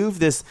I move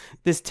this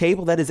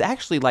table that is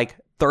actually like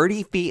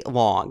 30 feet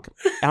long?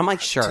 And I'm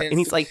like, sure. And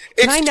he's like,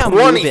 can I It's now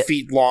 20 move it?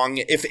 feet long,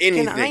 if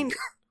anything.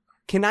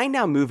 Can I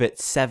now move it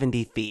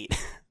 70 feet?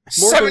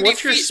 Morgan, 70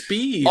 what's your feet?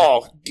 speed?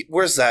 Oh,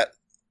 where's that?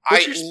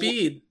 What's your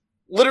speed?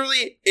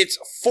 Literally, it's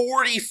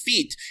 40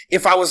 feet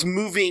if I was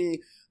moving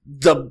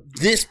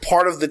this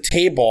part of the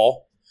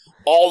table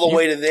all the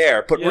way to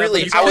there. But Yeah,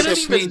 really, but I would couldn't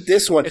just even- need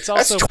this one. It's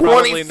That's also 20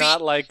 probably feet.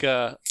 not like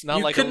a You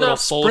little could not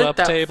fold sprint up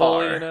that table,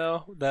 far. you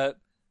know, that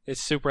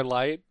it's super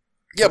light.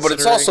 Yeah, but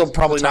it's considering also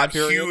probably the time not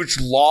period. huge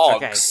logs.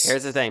 Okay,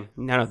 here's the thing.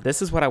 No,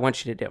 this is what I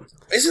want you to do.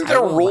 Isn't I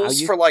there will allow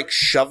rules you- for like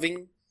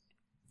shoving?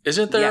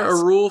 Isn't there Yes.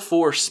 a rule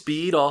for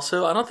speed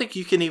also? I don't think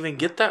you can even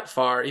get that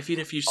far, even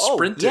if you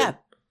sprinted. yeah.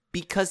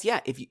 Because,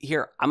 I'm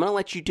going to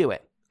let you do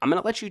it. I'm going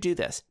to let you do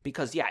this.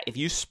 Because, if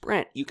you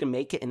sprint, you can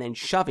make it and then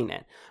shoving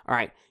it. All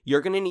right.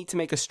 You're going to need to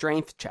make a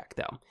strength check,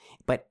 though.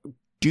 But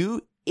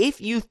if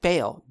you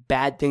fail,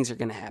 bad things are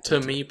going to happen. To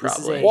you. me, This is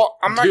probably. Well,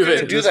 I'm not Do going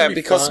it. to do This would that be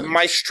because fun.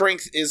 my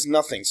strength is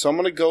nothing. So I'm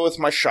going to go with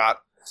my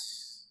shot.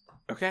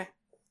 Okay.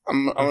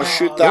 I'm going to Oh,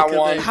 shoot look that at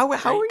one. the How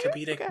are you?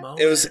 comedic Okay. moment.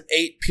 It was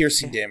 8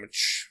 piercing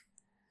damage.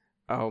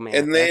 Oh, man.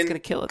 And that's then going to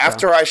kill it, though.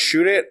 after I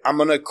shoot it, I'm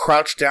going to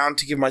crouch down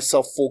to give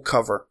myself full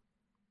cover.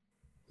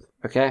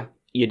 Okay.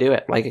 You do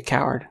it like a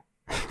coward.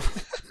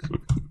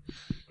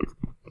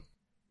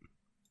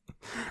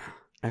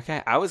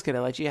 Okay. I was going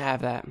to let you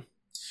have that.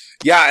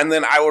 Yeah, and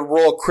then I would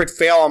roll a crit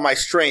fail on my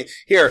strength.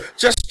 Here,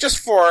 just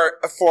for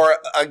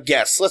a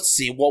guess. Let's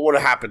see what would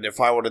have happened if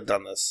I would have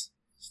done this.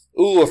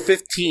 Ooh, a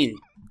 15.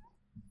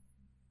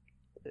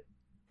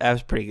 That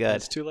was pretty good.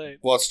 It's too late.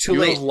 Well, it's too You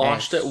would late. have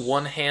launched it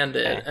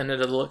one-handed, and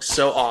it'd look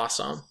so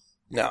awesome.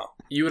 No.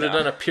 You would have No.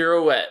 done a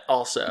pirouette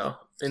also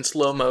in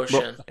slow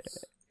motion.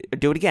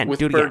 Do it again. With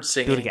do it again. birds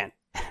singing. Do it again.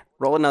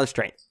 Roll another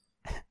strength.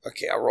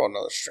 Okay, I'll roll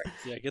another strength.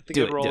 Yeah, get the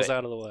Do good it, do rolls it.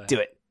 out of the way. Do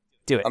it.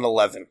 Do it. An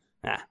 11.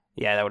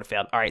 Yeah, that would have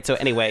failed. All right. So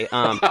anyway,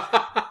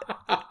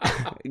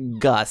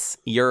 Gus,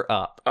 you're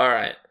up. All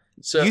right.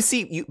 So You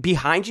see,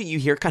 behind you, you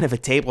hear kind of a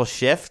table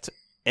shift,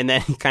 and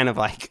then kind of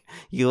like,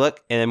 you look,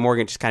 and then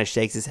Morgan just kind of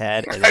shakes his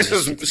head. And I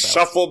then just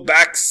shuffle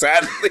back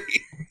sadly.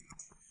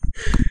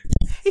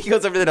 He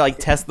goes over there to like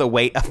test the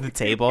weight of the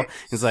table.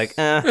 He's like,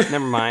 never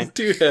mind.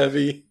 too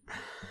heavy.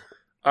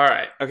 All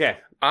right. Okay.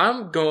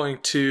 I'm going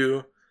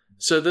to.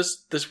 So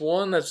this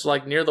one that's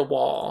like near the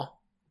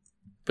wall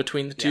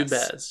between the two Yes.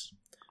 beds.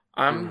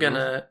 I'm Mhm.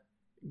 gonna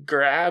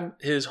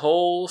grab his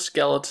whole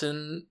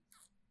skeleton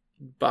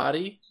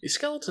body. His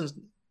skeleton's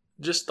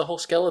just the whole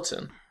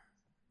skeleton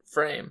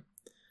frame.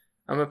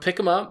 I'm gonna pick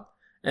him up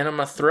and I'm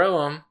gonna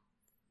throw him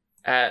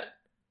at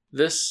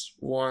this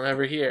one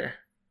over here.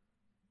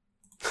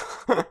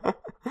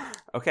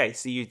 Okay,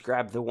 so you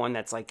grab the one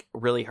that's like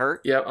really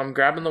hurt. Yep, I'm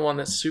grabbing the one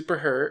that's super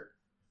hurt.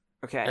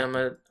 Okay. And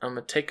I'm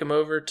gonna take him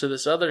over to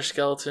this other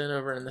skeleton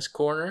over in this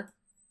corner.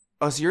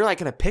 Oh, so you're like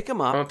gonna pick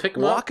him up, I'm gonna pick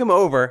him walk him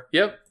over.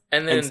 Yep,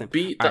 and then Instant.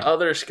 beat the All right.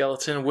 other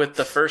skeleton with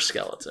the first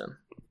skeleton.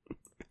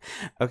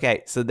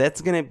 Okay, so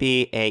that's gonna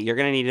be you're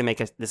gonna need to make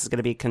this is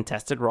gonna be a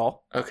contested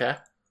roll. Okay.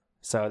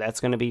 So that's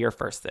gonna be your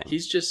first thing.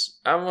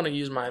 I want to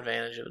use my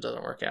advantage if it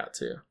doesn't work out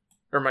too,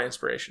 or my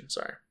inspiration.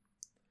 Sorry.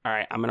 All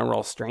right, I'm gonna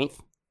roll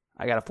strength.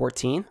 I got a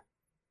 14.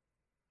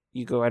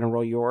 You go ahead and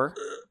roll your.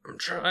 I'm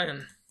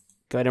trying.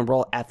 Go ahead and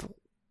roll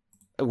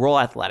roll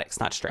athletics,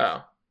 not strength.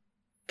 Oh,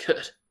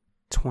 good.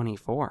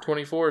 24.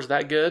 24 is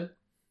that good?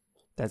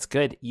 That's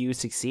good. You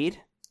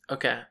succeed.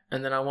 Okay,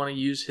 and then I want to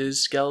use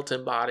his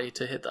skeleton body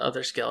to hit the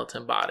other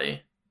skeleton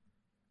body.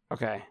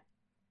 Okay.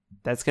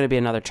 That's gonna be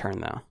another turn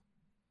though.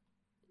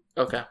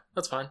 Okay,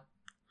 that's fine.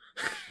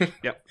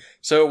 Yep.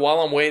 So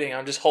while I'm waiting,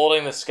 I'm just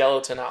holding the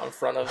skeleton out in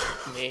front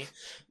of me,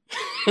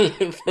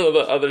 in front of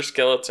the other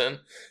skeleton.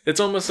 It's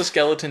almost a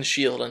skeleton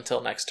shield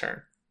until next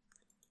turn.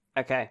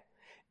 Okay.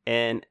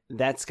 And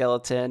that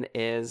skeleton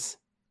is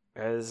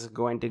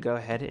going to go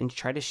ahead and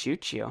try to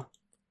shoot you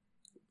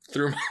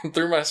Through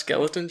my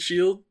skeleton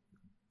shield?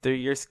 through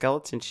your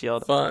skeleton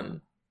shield.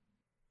 Fun.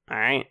 All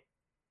right.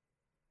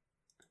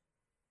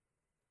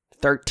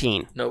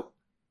 13. Nope.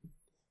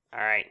 All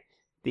right.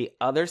 The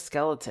other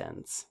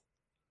skeletons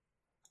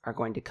are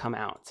going to come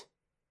out.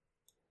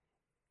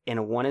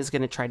 And one is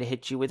going to try to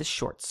hit you with a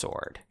short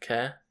sword.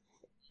 Okay.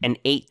 An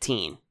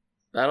 18.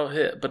 That'll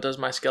hit, but does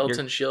my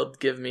skeleton shield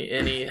give me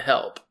any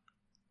help?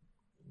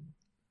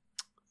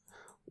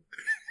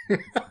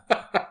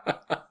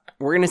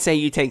 We're going to say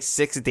you take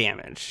 6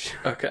 damage.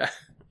 Okay.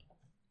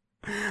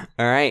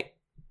 All right.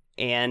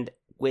 And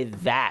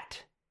with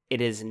that,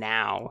 it is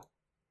now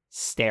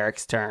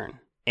Steric's turn.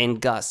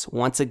 And Gus,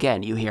 once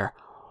again, you hear,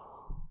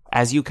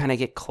 as you kind of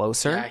get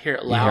closer, Yeah, I hear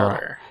it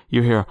louder.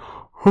 You hear,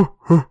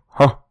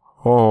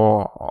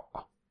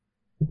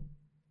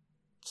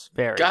 it's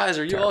very Guys,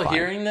 are you all terrifying.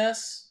 hearing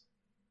this?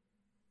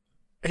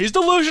 He's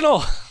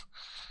delusional.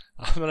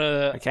 I'm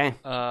gonna Okay.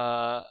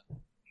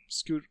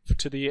 scoot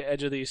to the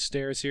edge of these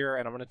stairs here,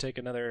 and I'm gonna take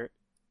another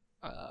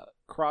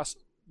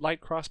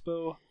light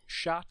crossbow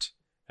shot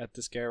at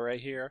this guy right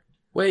here.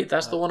 Wait,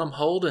 that's the one I'm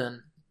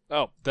holding.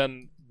 Oh,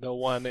 then the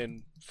one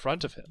in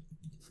front of him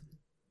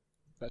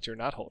that you're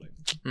not holding.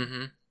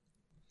 Mm-hmm.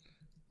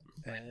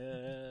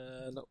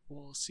 And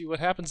we'll see what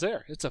happens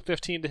there. It's a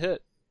 15 to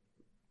hit.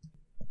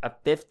 A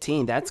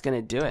 15, that's going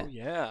to do Oh, it.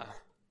 yeah.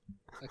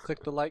 I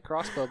clicked the light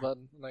crossbow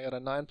button, and I got a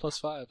 9 plus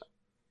 5.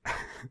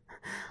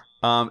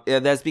 Yeah,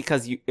 that's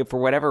because you,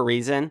 for whatever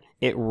reason,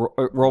 it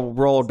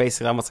rolled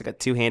basically almost like a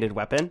two-handed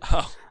weapon.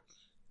 Oh,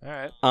 all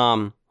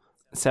right.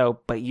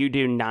 But you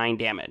do 9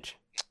 damage.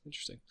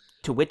 Interesting.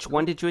 To which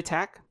one did you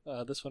attack?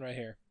 This one right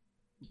here.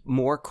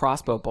 More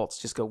crossbow bolts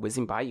just go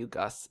whizzing by you,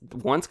 Gus.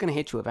 One's going to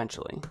hit you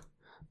eventually.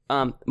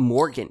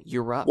 Morgan,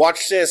 you're up.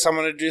 Watch this. I'm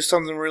going to do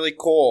something really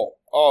cool.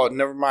 Oh,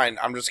 never mind.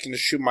 I'm just going to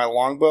shoot my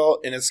longbow,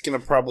 and it's going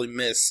to probably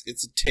miss.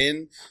 It's a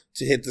 10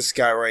 to hit this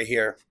guy right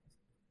here.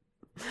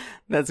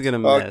 That's going to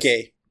miss.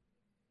 Okay.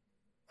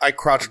 I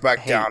crouch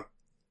back down.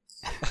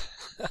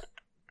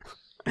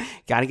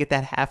 Got to get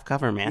that half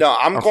cover, man. No,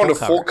 I'm Or going to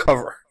full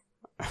cover.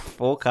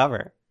 Full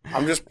cover.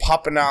 I'm just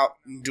popping out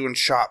and doing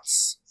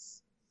shots.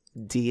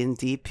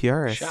 D&D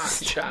purist.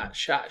 Shot.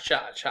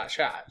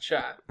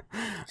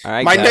 All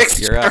right, My Gus, next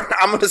you're turn, up.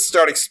 I'm going to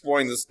start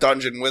exploring this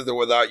dungeon with or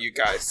without you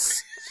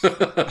guys.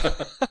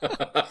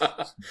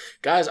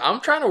 Guys, I'm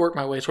trying to work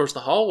my way towards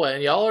the hallway,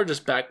 and y'all are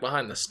just back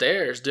behind the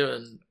stairs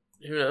doing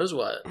who knows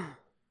what.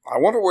 I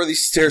wonder where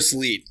these stairs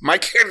lead. My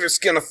character's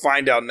going to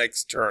find out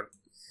next turn.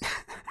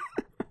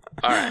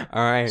 All right.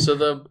 All right. So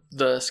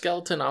the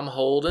skeleton I'm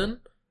holding,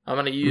 I'm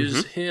going to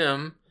use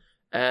him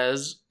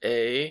as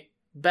a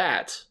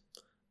bat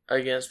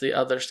against the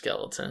other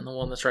skeleton, the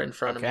one that's right in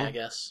front of me, Okay. I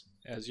guess.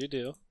 As you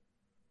do.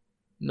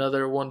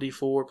 Another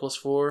 1d4 plus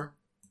 4.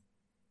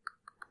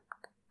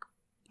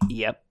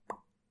 Yep.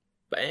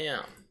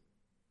 Bam.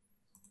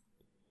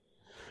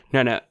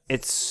 No,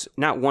 it's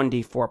not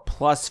 1d4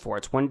 plus 4.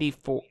 It's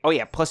 1d4. Oh,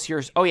 yeah, plus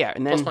yours. Oh, yeah,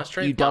 and then Plus my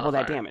strength you double that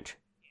modifier. damage.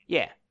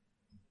 Yeah.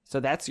 So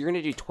you're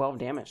going to do 12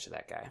 damage to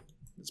that guy.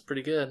 It's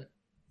pretty good.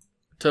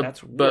 To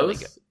That's really both?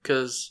 good.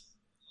 Because...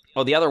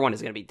 Oh, the other one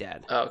is going to be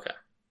dead. Oh, okay.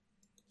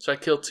 So I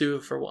killed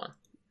 2 for 1.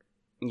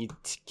 You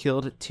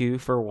killed 2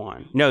 for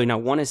 1. No,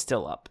 1 is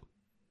still up.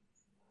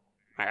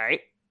 All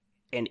right.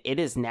 And it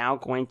is now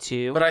going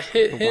to... But I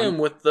hit him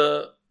with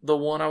the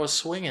one I was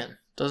swinging.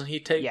 Doesn't he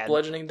take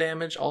bludgeoning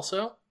damage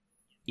also?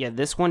 Yeah,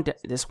 this one,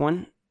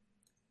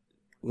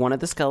 one of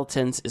the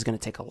skeletons is going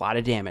to take a lot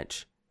of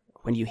damage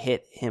when you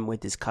hit him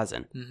with his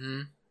cousin.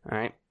 Mm-hmm. All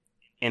right.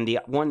 And the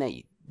one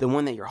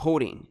that you're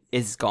holding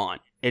is gone.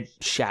 It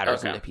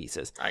shatters into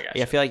pieces. I got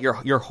you. I feel like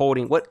you're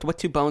holding... What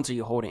 2 bones are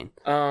you holding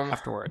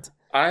afterwards?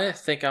 I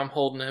think I'm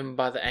holding him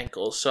by the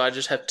ankles, so I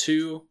just have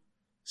 2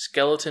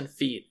 skeleton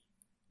feet,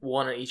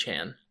 1 in each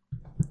hand.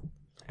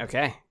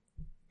 Okay.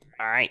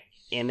 All right.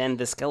 And then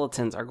the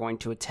skeletons are going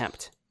to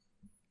attempt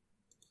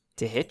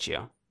to hit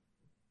you.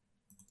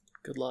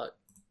 Good luck.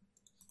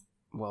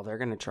 Well, they're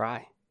going to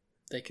try.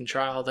 They can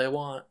try all they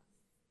want.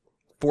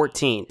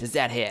 14. Does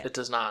that hit? It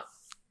does not.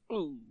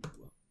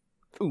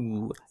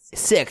 Ooh.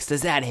 6.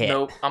 Does that hit?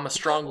 Nope. I'm a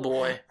strong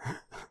boy.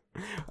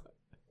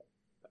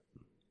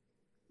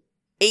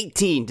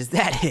 18. Does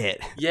that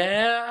hit?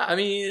 Yeah, I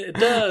mean, it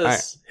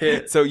does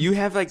hit. So you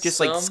have like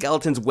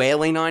skeletons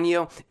wailing on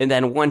you, and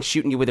then one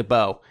shooting you with a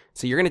bow.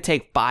 So you're going to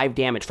take 5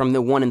 damage from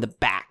the one in the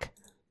back.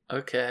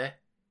 Okay.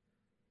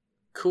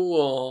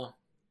 Cool.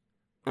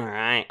 All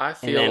right. I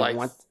feel like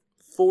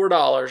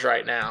 $4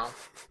 right now.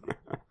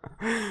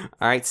 All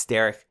right,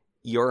 Steric,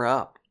 you're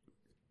up.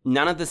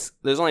 None of this...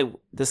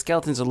 The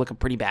skeletons are looking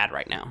pretty bad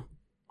right now.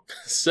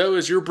 So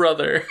is your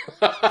brother.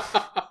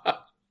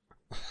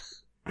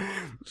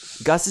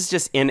 Gus is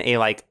just in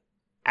a,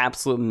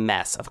 absolute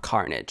mess of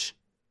carnage.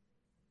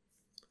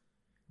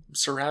 I'm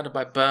surrounded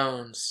by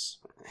bones.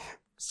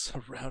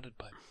 Surrounded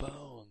by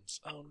bones.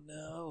 Oh,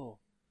 no.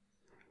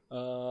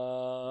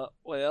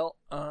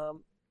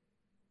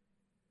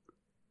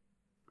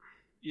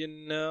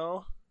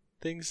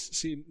 Things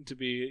seem to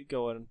be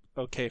going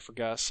okay for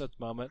Gus at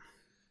the moment.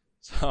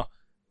 So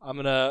I'm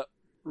going to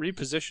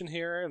reposition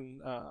here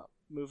and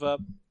move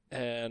up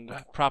and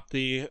prop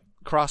the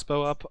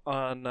crossbow up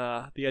on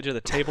the edge of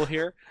the table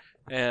here.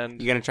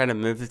 And you're going to try to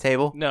move the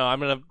table? No, I'm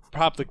going to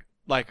prop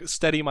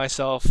steady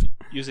myself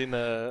using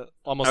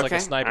almost like a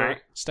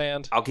sniper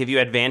stand. I'll give you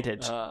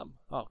advantage.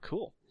 Oh,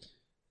 cool.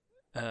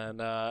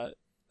 And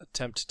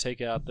attempt to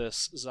take out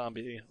this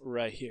zombie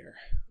right here.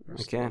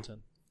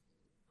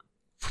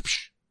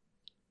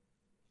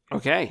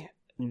 Okay.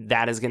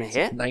 That is going to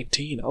hit.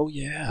 19. Oh,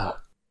 yeah.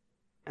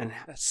 And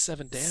that's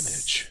 7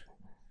 damage.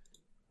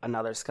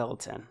 Another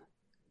skeleton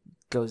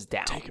goes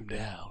down. Take him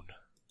down.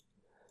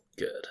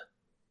 Good.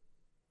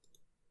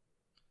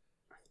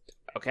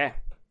 Okay.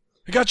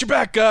 I got your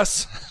back,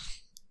 Gus.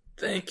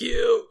 Thank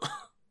you.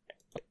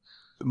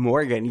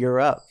 Morgan, you're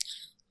up.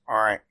 All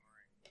right.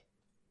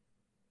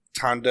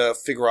 Time to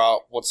figure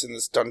out what's in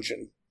this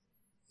dungeon.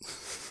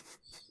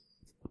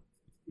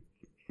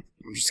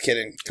 I'm just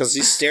kidding. Because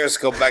these stairs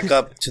go back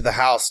up to the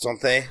house,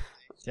 don't they?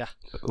 Yeah.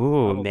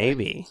 Ooh, probably.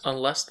 Maybe.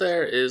 Unless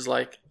there is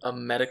a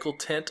medical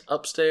tent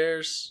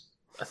upstairs,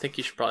 I think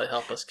you should probably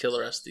help us kill the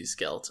rest of these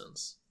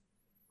skeletons.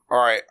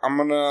 Alright, I'm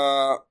gonna...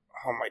 Oh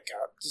my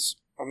god.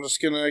 I'm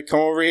just gonna come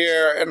over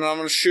here and I'm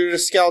gonna shoot a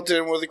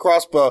skeleton with a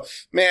crossbow.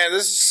 Man,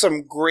 this is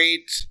some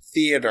great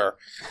theater.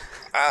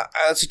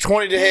 It's a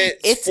 20 to hit.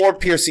 It's 4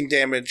 piercing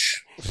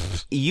damage.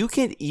 You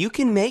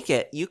can make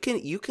it. You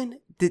can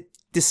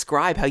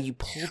describe how you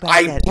pull back.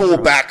 I pull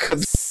back,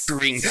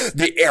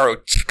 the arrow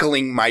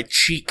tickling my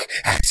cheek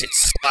as it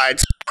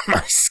slides on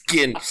my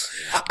skin.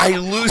 I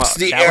loose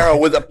the arrow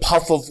with a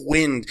puff of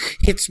wind.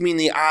 Hits me in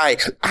the eye.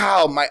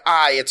 Ow, my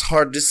eye. It's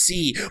hard to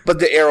see, but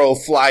the arrow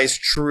flies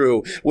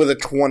true with a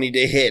 20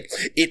 to hit.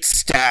 It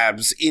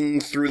stabs in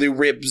through the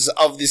ribs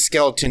of the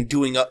skeleton,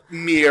 doing a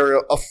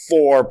mere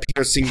 4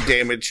 piercing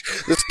damage.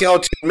 The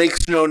skeleton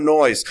makes no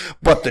noise,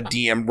 but the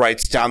DM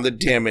writes down the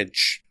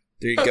damage.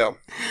 There you go.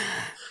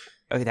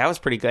 Okay, that was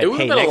pretty good. It would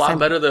have been a lot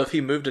better though if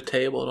he moved a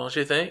table, don't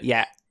you think?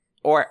 Yeah.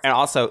 And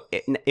also,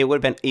 it would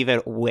have been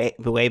even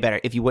way better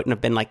if you wouldn't have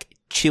been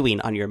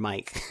chewing on your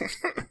mic.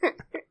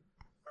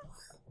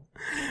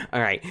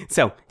 All right.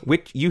 So,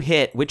 which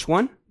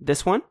one?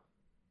 This one?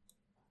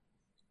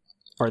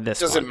 Or this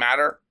one? Doesn't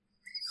matter.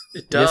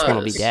 It does. This one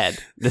will be dead.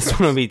 This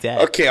one will be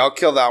dead. Okay, I'll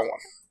kill that one.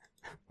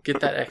 Get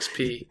that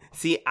XP.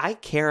 See, I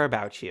care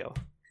about you.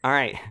 All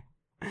right.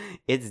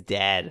 It's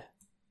dead.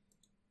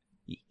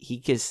 He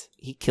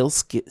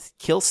kills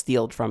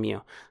stealed from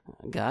you.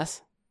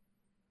 Gus?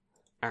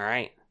 All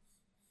right.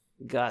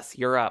 Gus,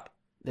 you're up.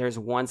 There's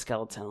 1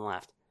 skeleton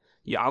left.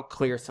 Yeah, I'll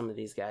clear some of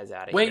these guys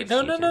out of here. Wait,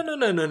 no.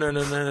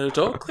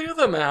 Don't clear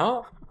them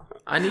out.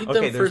 I need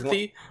them for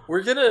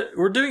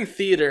we're doing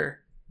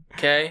theater,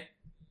 okay?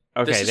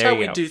 Okay, this is how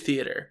we do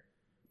theater.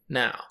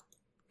 Now,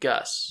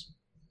 Gus.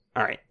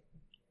 All right.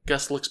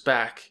 Gus looks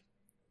back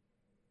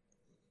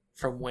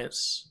from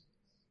whence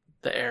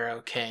the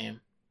arrow came.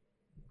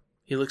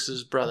 He looks at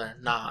his brother,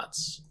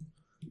 nods,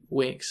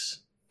 winks,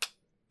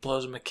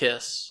 blows him a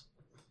kiss,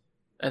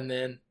 and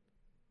then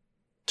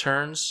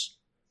turns,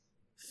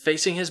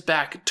 facing his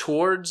back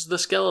towards the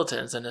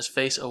skeletons and his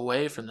face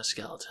away from the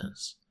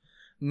skeletons.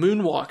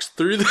 moonwalks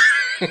through the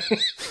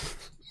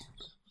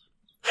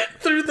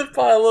through the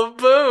pile of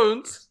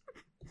bones,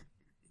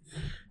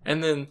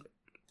 and then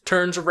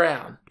turns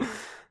around.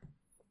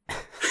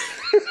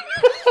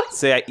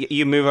 So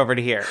you move over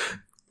to here.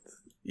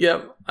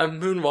 Yep, I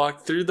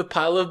moonwalk through the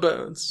pile of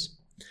bones,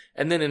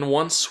 and then in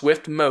one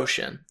swift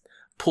motion,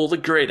 pull the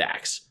great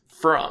axe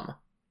from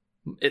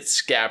its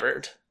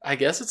scabbard. I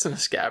guess it's in a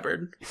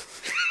scabbard.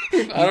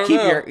 I don't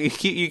know.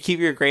 You keep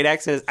your great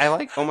axe in. I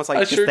like almost like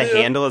I just sure the do.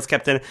 handle is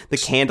kept in. The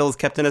candle is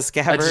kept in a I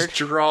scabbard. just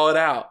draw it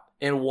out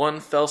in one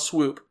fell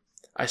swoop.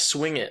 I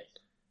swing it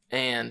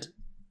and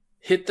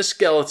hit the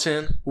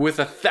skeleton with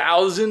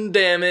 1,000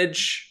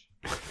 damage,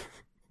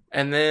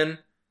 and then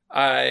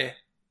I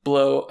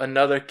blow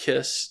another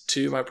kiss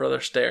to my brother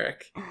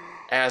Steric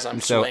as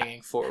I'm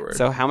swinging forward.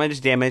 So how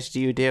much damage do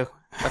you do?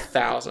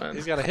 1,000.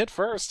 He's got to hit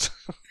first.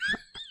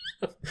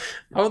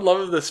 I would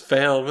love if this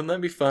failed. Wouldn't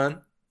that be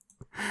fun?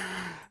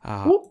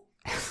 Oh.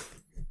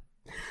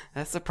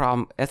 That's the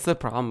problem. That's the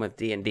problem with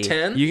D&D.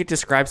 10? You could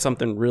describe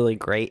something really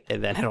great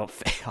and then it'll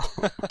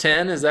fail.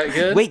 10, is that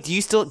good? Wait, do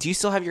you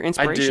still have your I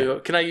inspiration? do.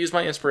 Can I use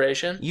my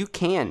inspiration? You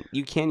can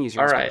use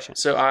your All inspiration.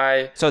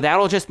 right. So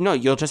that'll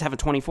you'll just have a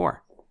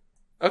 24.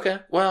 Okay.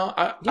 Well,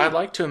 I'd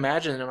like to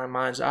imagine in my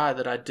mind's eye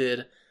that I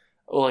did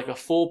like a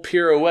full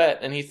pirouette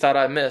and he thought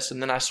I missed,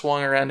 and then I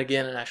swung around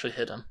again and actually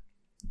hit him.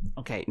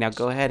 Okay, now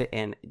go ahead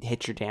and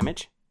hit your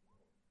damage.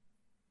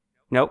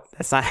 Nope,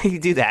 that's not how you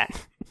do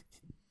that.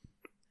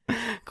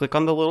 Click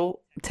on the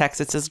little text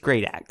that says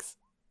Great Axe.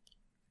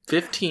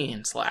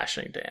 15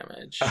 slashing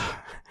damage.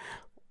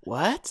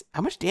 What?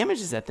 How much damage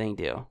does that thing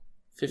do?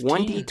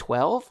 15.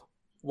 1d12?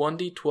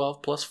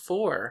 1d12 plus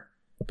 4.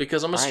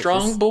 Because I'm a All right,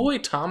 strong boy,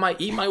 Tom. I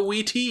eat my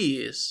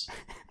Wheaties.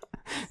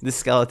 The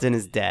skeleton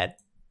is dead.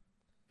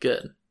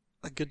 Good.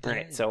 A good All day.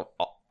 right, so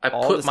I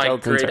all put the my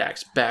skeletons great are-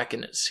 axe back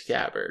in its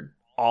scabbard,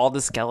 all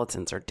the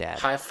skeletons are dead.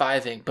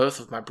 high-fiving both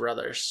of my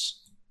brothers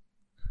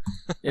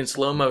in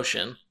slow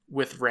motion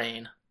with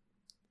rain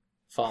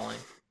falling.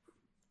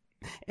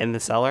 In the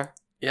cellar?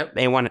 Yep,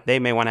 They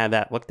may want to have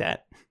that looked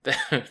at.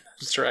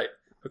 that's right.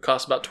 It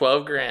costs about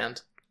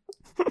 $12,000,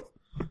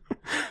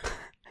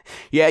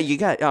 Yeah, you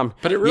got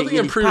but it really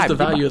improves the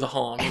probably- value of the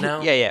home. You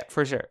know? Yeah,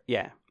 for sure.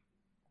 Yeah.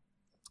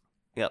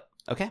 Yep.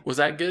 Okay. Was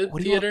that good,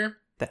 What do you theater?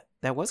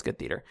 That was good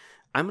theater.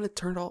 I'm gonna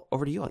turn it all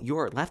over to you all. You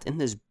are left in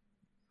this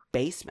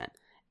basement.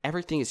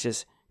 Everything is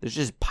there's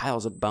just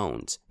piles of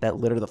bones that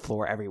litter the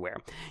floor everywhere.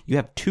 You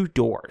have 2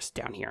 doors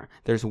down here.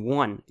 There's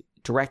one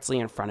directly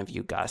in front of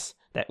you, Gus.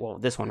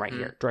 This one right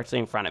here, directly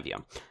in front of you.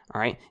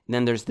 All right. And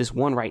then there's this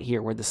one right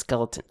here where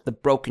the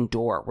broken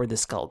door where the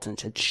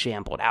skeletons had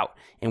shambled out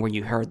and where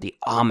you heard the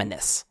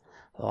ominous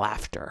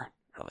laughter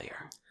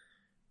earlier.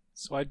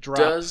 So I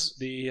dropped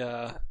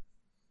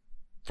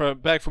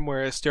back from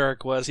where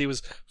Steric was. He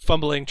was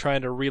fumbling,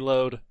 trying to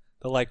reload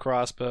the light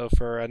crossbow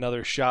for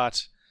another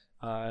shot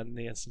in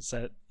the instance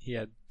that he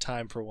had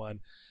time for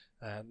one.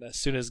 And as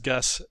soon as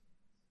Gus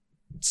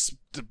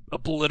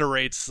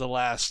obliterates the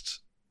last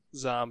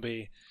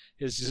zombie,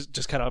 it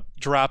just kind of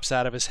drops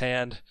out of his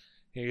hand.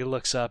 He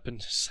looks up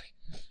and just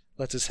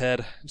lets his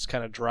head just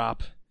kind of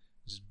drop,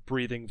 just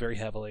breathing very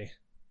heavily.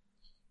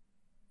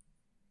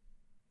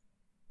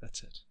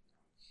 That's it.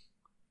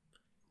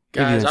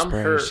 Guys, I'm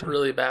hurt inspiration.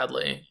 really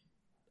badly.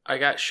 I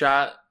got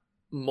shot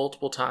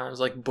multiple times,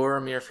 like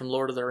Boromir from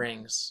Lord of the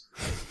Rings.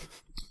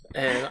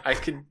 And I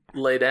could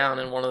lay down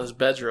in one of those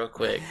beds real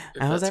quick.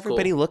 How's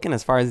everybody looking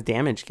as far as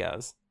damage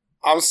goes?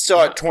 I'm still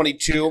at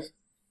 22,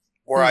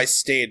 where I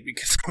stayed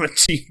because I'm a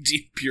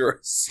D&D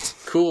purist.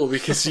 Cool,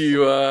 because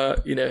you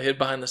hid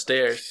behind the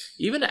stairs.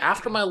 Even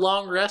after my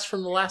long rest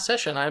from the last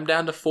session, I'm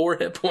down to 4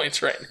 hit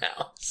points right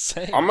now.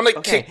 Same. I'm gonna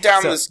kick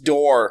down this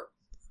door.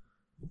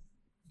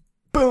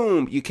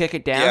 Boom! You kick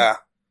it down? Yeah.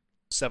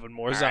 7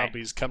 more All right.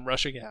 zombies come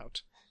rushing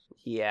out.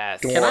 Yes.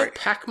 Don't Can I worry.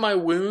 pack my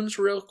wounds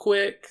real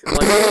quick? Like,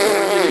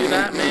 can you do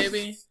that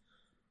maybe?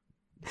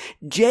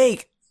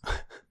 Jake,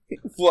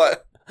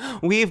 What?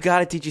 we've got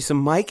to teach you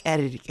some mic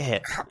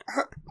etiquette.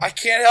 I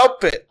can't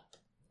help it.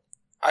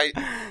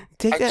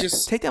 Take I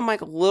that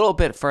mic a little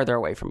bit further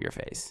away from your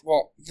face.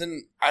 Well,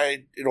 then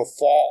it'll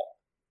fall.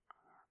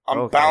 I'm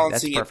Okay,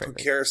 balancing it that's perfect.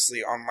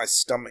 precariously on my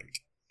stomach.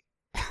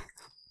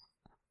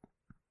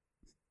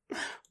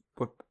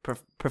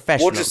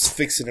 Professional. We'll just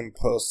fix it in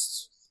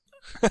post.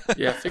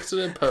 Yeah, fix it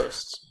in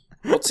post.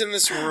 What's in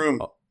this room?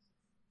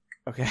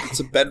 Okay. It's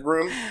a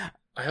bedroom.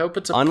 I hope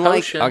it's a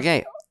Unlike potion.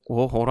 okay,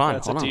 well, hold on.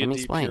 That's Let me D&D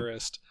explain.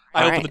 purist.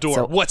 I All open right, the door.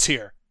 so- What's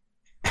here?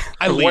 I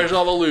And leave. where's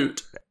all the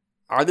loot?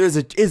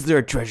 Is there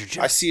a treasure chest?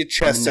 I see a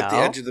chest at the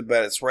No. edge of the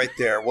bed. It's right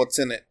there. What's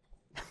in it?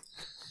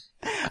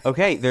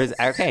 Okay,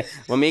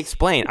 let me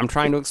explain. I'm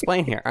trying to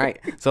explain here. All right.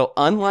 So,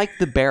 unlike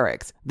the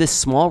barracks, this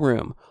small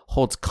room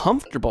holds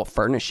comfortable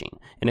furnishing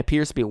and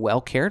appears to be well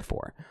cared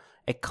for.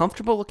 A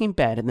comfortable looking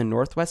bed in the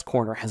northwest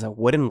corner has a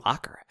wooden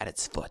locker at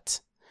its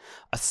foot.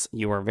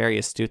 You are very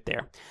astute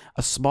there.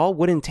 A small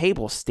wooden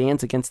table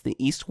stands against the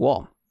east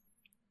wall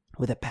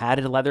with a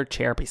padded leather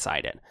chair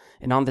beside it,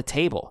 and on the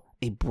table,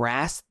 a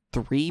brass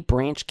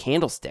 3-branch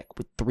candlestick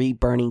with 3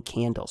 burning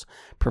candles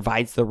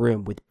provides the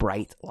room with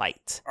bright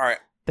light. All right.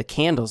 The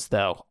candles,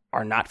 though,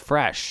 are not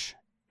fresh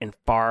and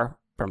far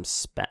from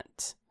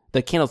spent.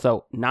 The candles,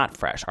 though, not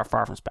fresh, are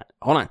far from spent.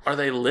 Hold on. Are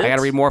they lit? I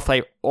gotta read more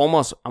flavor. I'm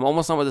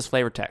almost done with this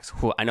flavor text.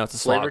 Whew, I know it's a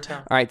slog. Flavor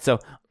town. All right, so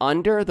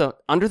under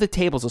the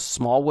table is a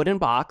small wooden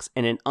box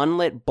and an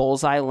unlit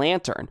bullseye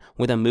lantern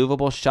with a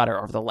movable shutter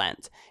over the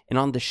lens. And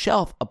on the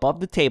shelf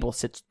above the table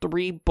sits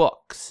 3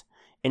 books.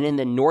 And in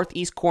the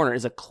northeast corner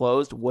is a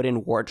closed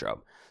wooden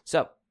wardrobe.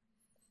 So,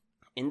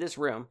 in this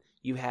room,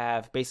 you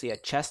have basically a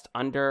chest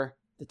under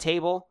the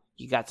table.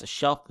 You got a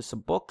shelf with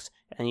some books,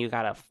 and you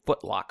got a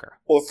foot locker.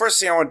 Well, the first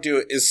thing I want to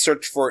do is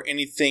search for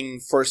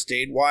anything first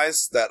aid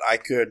wise that I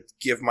could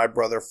give my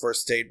brother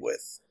first aid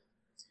with.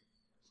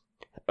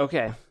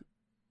 Okay.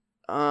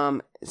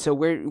 So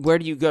where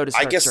do you go to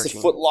start I guess searching?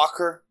 the foot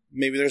locker.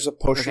 Maybe there's a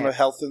potion Okay. of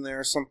health in there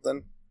or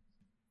something.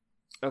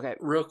 Okay.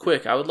 Real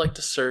quick, I would like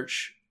to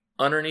search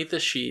underneath the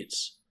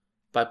sheets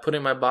by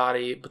putting my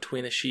body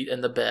between the sheet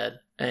and the bed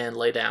and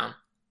lay down.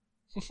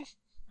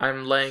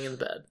 I'm laying in the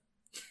bed.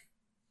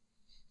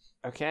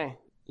 Okay.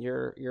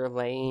 You're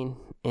laying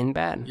in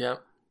bed.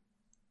 Yep.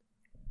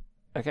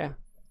 Okay.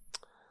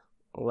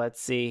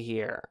 Let's see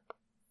here.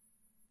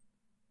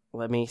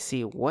 Let me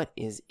see what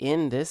is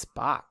in this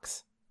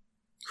box.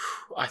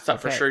 I thought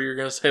for Okay. sure you were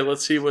going to say,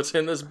 let's see what's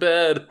in this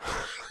bed.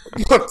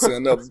 What's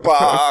in the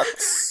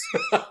box?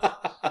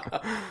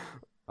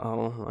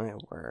 Oh my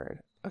word.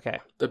 Okay.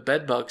 The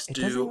bed bugs It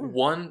do doesn't even-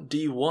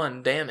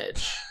 1d1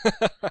 damage.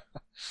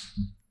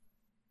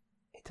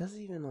 It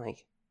doesn't even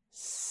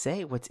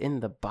say what's in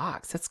the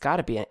box. That's got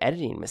to be an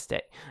editing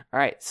mistake. All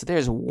right, so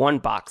there's one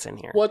box in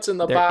here. What's in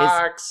the There is-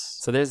 box?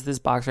 So there's this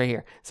box right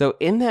here. So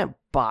in that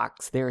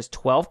box, there's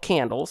 12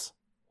 candles,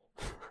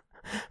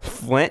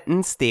 flint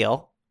and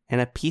steel,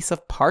 and a piece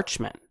of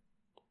parchment.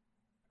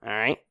 All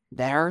right,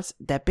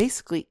 that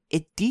basically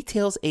it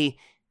details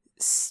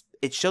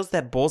it shows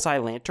that bullseye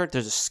lantern.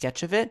 There's a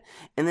sketch of it,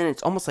 and then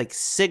it's almost like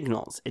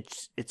signals.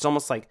 It's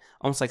almost like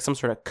some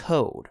sort of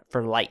code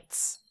for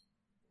lights.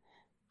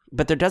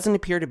 But there doesn't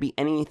appear to be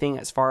anything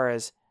as far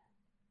as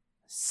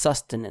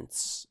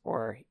sustenance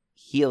or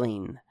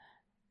healing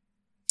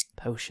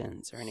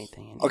potions or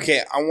anything.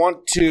 Okay, I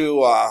want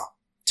to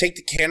take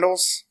the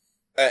candles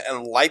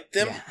and light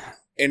them Yeah.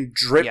 and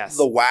drip Yes.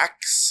 the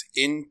wax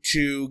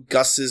into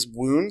Gus's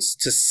wounds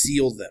to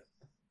seal them.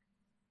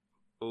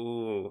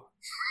 Ooh.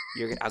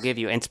 I'll give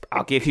you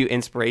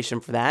inspiration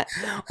for that.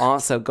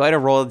 Also, go ahead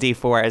and roll a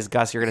d4 as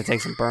Gus. You're going to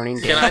take some burning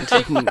damage.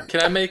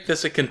 Can I make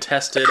this a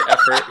contested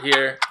effort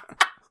here?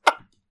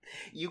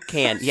 You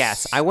can.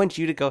 Yes, I want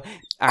you to go. All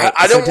I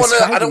right, don't so want to.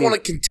 describe I don't me-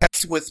 want to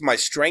contest with my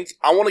strength.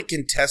 I want to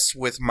contest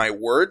with my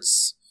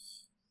words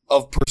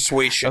of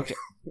persuasion. Okay.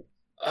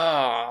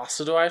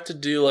 So do I have to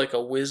do like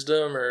a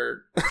wisdom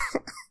or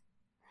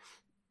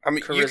I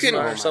mean,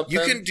 charisma or something? you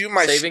can do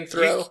my saving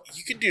throw?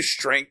 You can do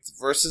strength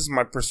versus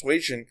my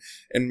persuasion,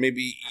 and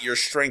maybe your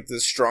strength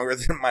is stronger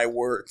than my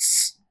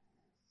words.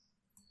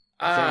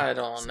 I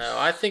don't know.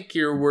 I think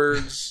your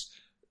words.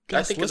 I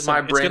Gus, think listen, it's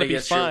my brain gonna be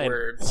against your fine.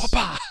 words.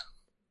 Whoopah!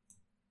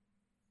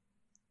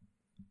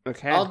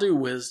 Okay. I'll do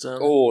wisdom.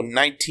 Oh,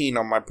 19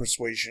 on my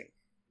persuasion.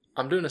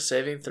 I'm doing a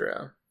saving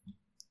throw.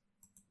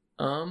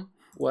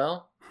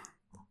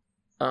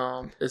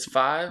 Is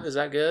 5? Is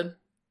that good?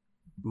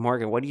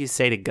 Morgan, what do you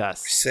say to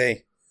Gus?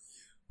 Say,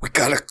 we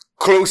gotta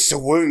close the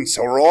wounds,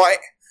 alright?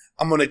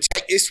 I'm gonna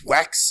take this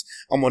wax,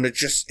 I'm gonna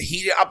just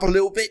heat it up a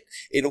little bit,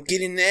 it'll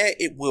get in there,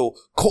 it will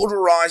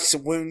cauterize the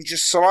wound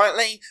just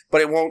slightly,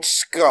 but it won't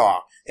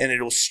scar, and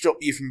it'll stop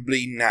you from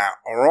bleeding out,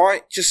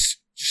 alright? Just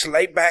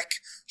lay back,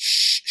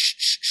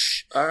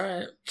 shh. All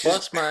right.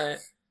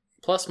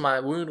 Plus my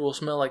wound will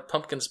smell like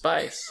pumpkin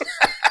spice.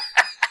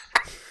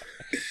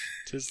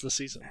 'Tis the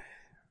season.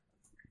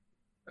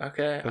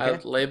 Okay. I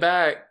lay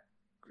back,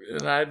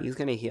 and He's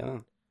going to heal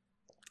him.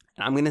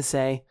 And I'm going to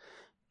say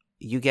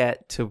you're going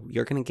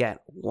to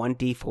get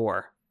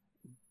 1d4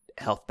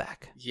 health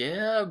back.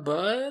 yeah,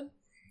 bud.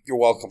 You're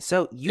welcome.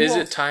 So Is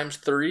it times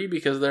 3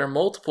 because there are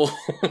multiple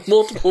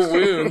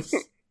wounds?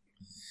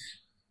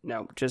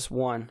 No, just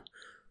one.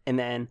 And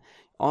then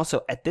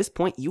also at this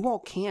point, you all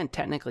can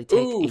technically take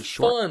Ooh, a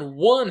short. fun!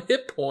 1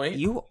 hit point.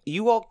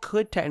 You all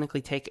could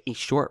technically take a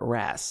short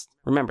rest.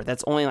 Remember,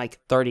 that's only like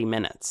 30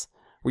 minutes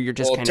where you're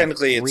just Well, kind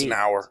technically of it's an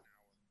hour.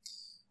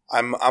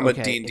 I'm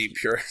Okay, a D&D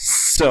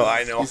purist, so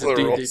I know He's the a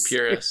D&D rules.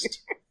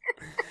 purist.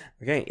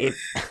 Okay.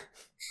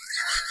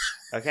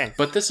 Okay.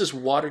 But this is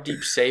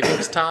Waterdeep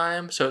savings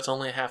time, so it's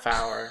only a half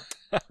hour.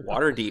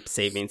 Waterdeep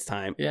savings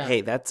time. Yeah.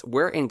 Hey,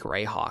 we're in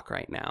Greyhawk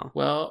right now.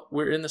 Well,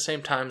 we're in the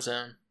same time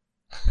zone.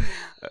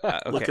 Okay.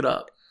 Look it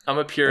up. I'm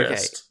a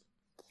purist.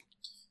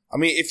 I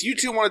mean, if you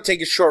two want to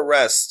take a short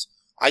rest,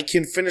 I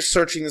can finish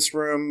searching this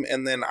room,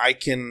 and then I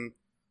can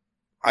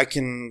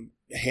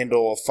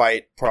handle a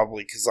fight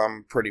probably because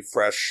I'm pretty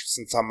fresh.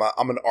 Since I'm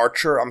an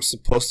archer, I'm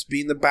supposed to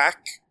be in the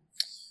back.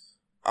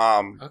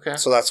 Okay.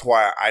 So that's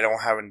why I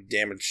don't have any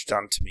damage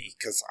done to me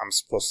because I'm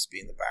supposed to be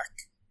in the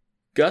back.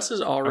 Gus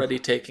is already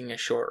taking a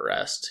short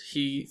rest.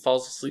 He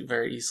falls asleep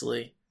very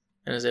easily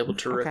and is able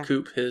to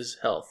recoup his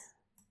health.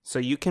 So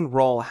you can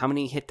roll. How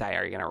many hit die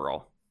are you going to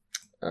roll?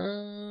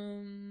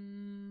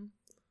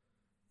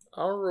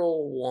 I'll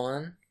roll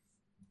 1.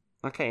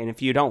 Okay, and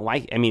if you don't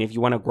like, if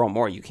you want to roll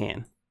more, you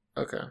can.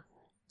 Okay.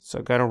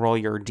 So go to roll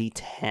your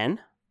D10,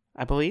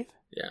 I believe.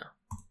 Yeah.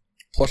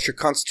 Plus your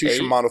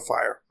Constitution 8.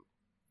 modifier.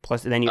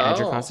 Plus, then you add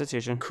your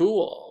Constitution.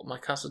 Cool. My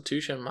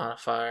Constitution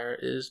modifier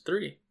is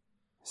 3.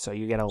 So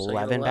you get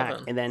 11 back.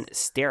 And then,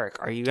 Steric,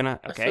 are you going to...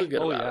 Okay. I feel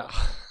good about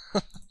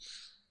it.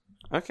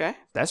 Okay,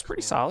 that's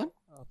pretty solid.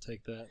 I'll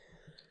take that.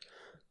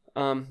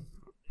 And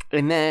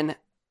then...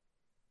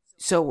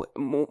 So,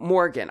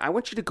 Morgan, I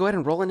want you to go ahead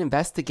and roll an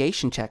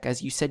investigation check.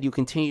 As you said, you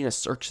continue to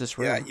search this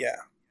room. Yeah.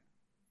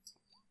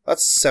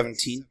 That's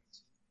 17.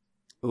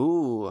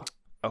 Ooh,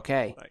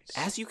 okay. Nice.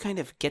 As you kind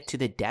of get to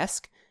the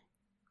desk,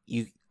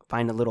 you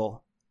find a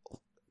little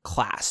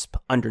clasp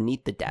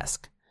underneath the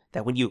desk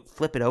that when you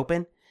flip it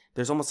open,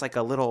 there's almost like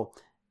a little,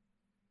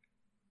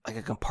 like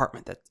a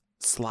compartment that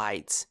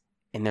slides,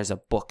 and there's a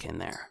book in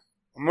there.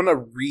 I'm going to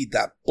read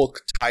that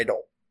book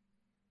title.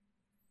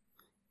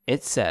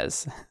 It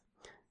says...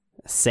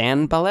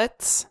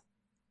 Sanballet's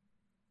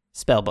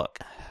Spellbook.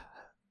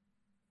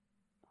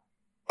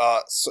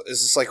 So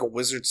is this like a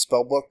wizard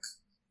spell book?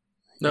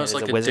 No, it's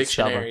like a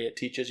dictionary. It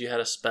teaches you how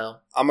to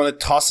spell. I'm going to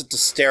toss it to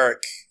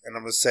Steric, and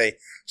I'm going to say,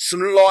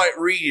 some light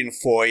reading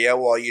for you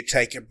while you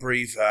take a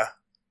breather.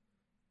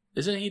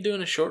 Isn't he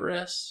doing a short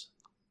rest?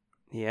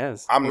 He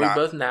is. I'm Are not.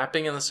 we both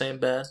napping in the same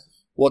bed?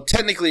 Well,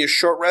 technically, a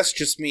short rest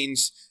just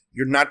means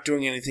you're not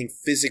doing anything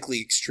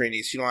physically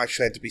extraneous. You don't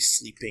actually have to be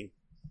sleeping.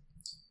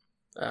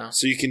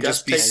 So you can Gus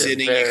just be takes it sitting,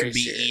 you very can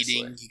be seriously.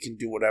 eating, you can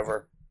do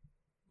whatever.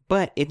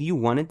 But if you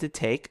wanted to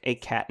take a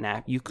cat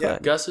nap, you could. Yeah.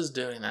 Gus is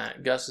doing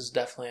that. Gus is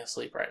definitely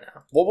asleep right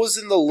now. What was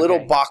in the little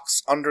Okay.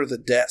 box under the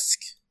desk?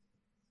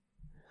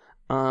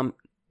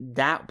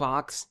 That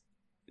box,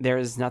 there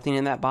is nothing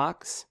in that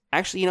box.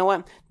 Actually, you know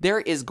what?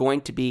 There is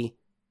going to be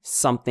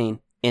something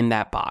in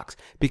that box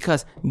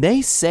because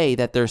they say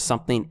that there's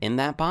something in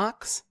that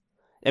box.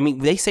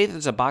 They say that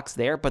there's a box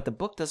there, but the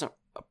book doesn't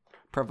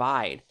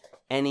provide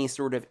any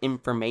sort of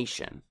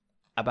information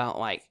about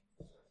like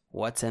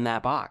what's in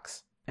that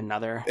box.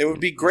 It would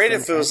be great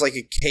if it was like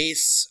a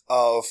case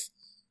of,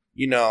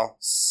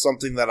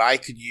 something that I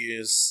could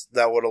use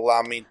that would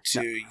allow me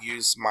to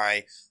use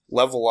my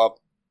level up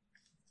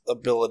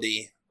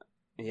ability.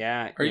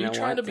 Yeah. Are you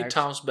trying to be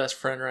Tom's best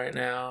friend right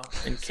now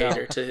and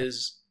cater to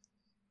his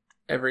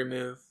every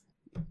move?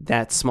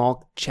 That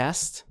small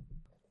chest?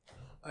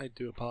 I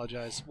do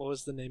apologize. What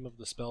was the name of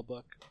the spell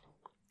book?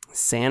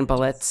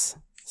 Sanballet's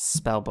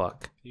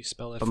Spellbook. Can you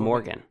spell it But for me?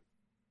 Morgan,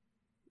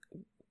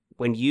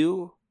 when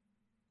you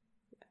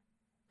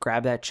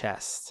grab that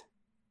chest,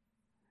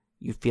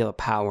 you feel a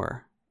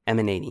power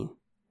emanating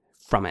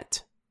from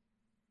it.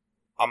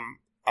 I'm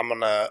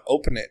gonna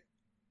open it.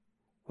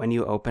 When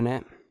you open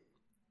it,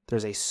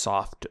 there's a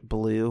soft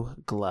blue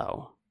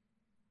glow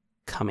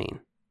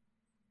coming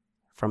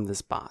from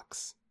this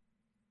box.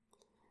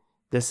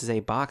 This is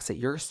a box that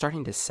you're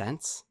starting to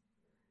sense.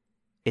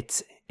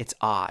 It's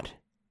odd.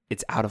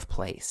 It's out of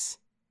place.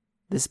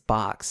 This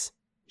box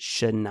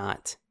should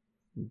not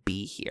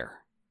be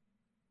here.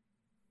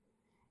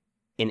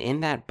 And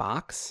in that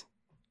box,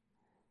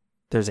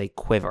 there's a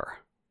quiver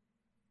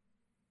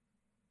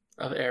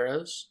Of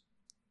arrows?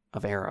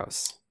 of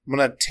arrows. I'm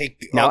gonna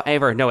take. No,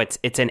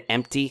 it's an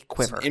empty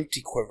quiver. It's an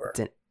empty quiver.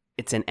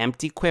 It's an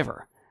empty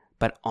quiver.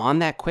 But on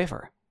that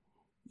quiver,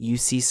 you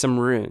see some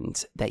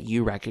runes that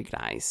you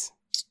recognize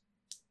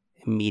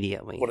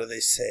immediately. What do they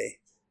say?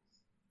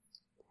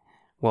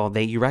 Well,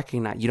 you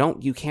recognize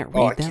you can't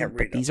read them. Can't read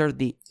but them.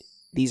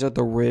 these are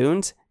the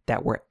runes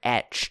that were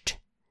etched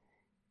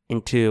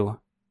into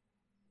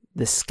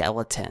the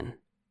skeleton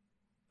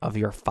of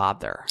your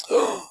father.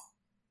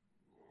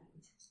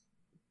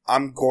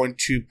 I'm going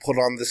to put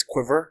on this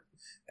quiver,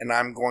 and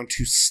I'm going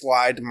to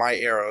slide my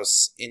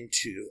arrows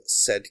into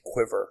said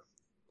quiver.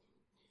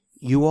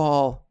 You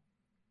all,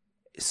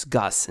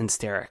 Gus and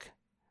Steric,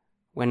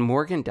 when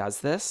Morgan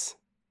does this,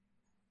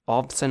 all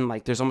of a sudden,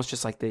 like, there's almost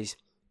just like these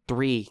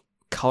 3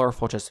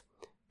 colorful, just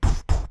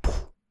poof, poof,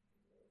 poof,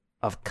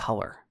 of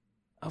color,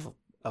 of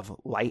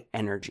light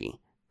energy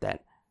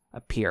that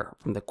appear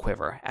from the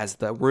quiver as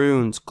the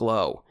runes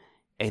glow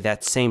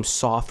that same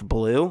soft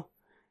blue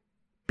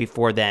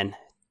before then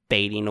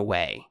fading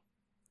away.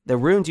 The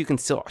runes you can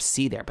still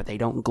see there, but they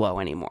don't glow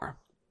anymore.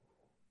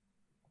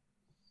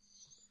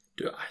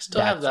 Dude, I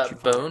still have That's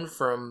that what you bone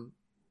from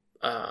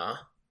Yeah.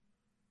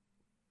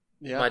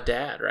 my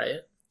dad,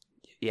 right?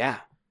 Yeah,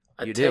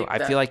 I you do. take I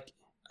that- feel like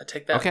I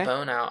take that Okay.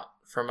 bone out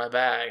from my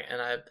bag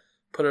and I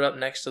put it up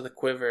next to the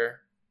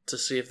quiver to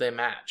see if they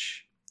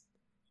match.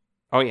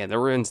 oh yeah, the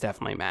runes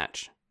definitely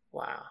match.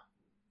 Wow.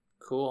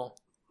 Cool.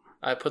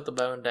 I put the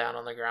bone down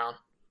on the ground.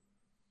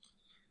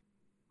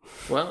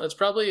 Well, it's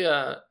probably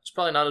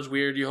not as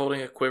weird you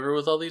holding a quiver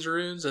with all these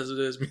runes as it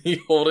is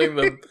me holding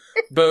the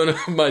bone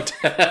of my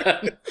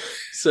dad.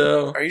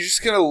 So Are you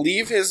just gonna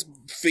leave his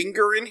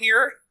finger in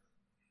here?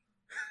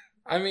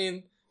 I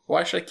mean,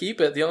 why should I keep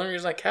it? The only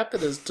reason I kept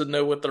it is to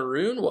know what the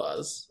rune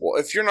was. Well,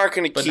 if you're not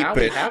going to But keep now it,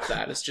 we have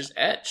that. It's just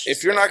etched.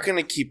 if you're not going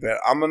to keep it,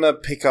 I'm going to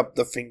pick up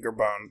the finger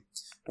bone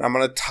and I'm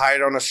going to tie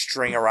it on a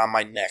string around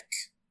my neck.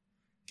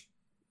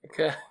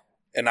 Okay.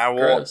 And I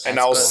will, Gross. and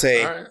I'll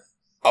say, All right.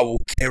 I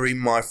will carry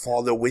my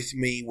father with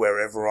me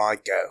wherever I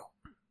go.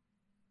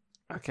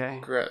 Okay.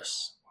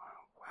 Gross.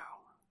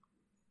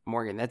 Wow.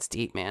 Morgan, that's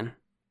deep, man.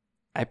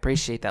 I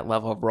appreciate that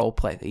level of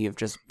roleplay that you've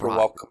just brought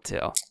welcome.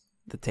 to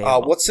the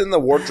table. What's in the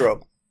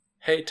wardrobe?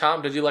 Hey,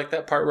 Tom, did you like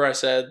that part where I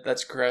said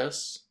that's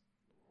gross?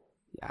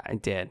 Yeah, I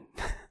did.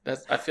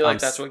 I feel like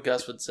that's what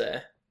Gus would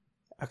say.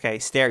 Okay,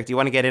 Steric, do you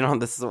want to get in on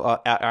this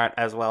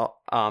as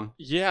well?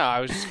 Yeah, I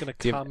was just gonna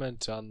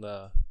comment on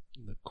the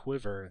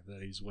quiver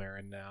that he's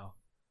wearing now.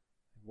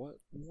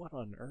 What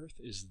on earth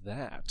is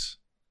that?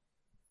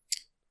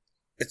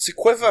 It's a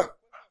quiver.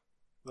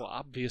 Well,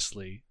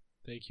 obviously.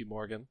 Thank you,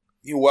 Morgan.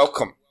 You're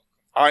welcome.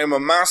 I am a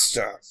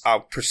master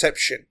of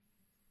perception.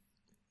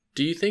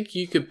 Do you think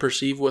you could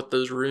perceive what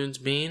those runes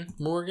mean,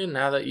 Morgan,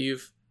 now that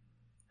you've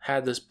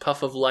had this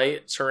puff of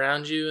light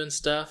surround you and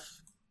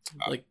stuff?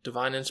 Like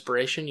divine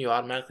inspiration, you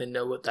automatically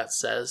know what that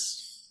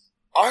says?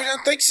 I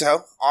don't think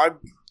so.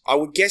 I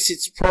would guess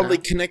it's probably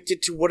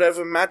connected to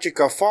whatever magic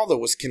our father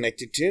was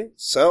connected to,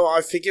 so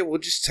I figure we'll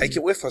just take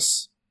it with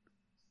us.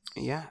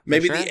 Yeah.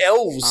 Maybe sure. the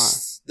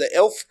elves, the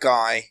elf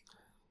guy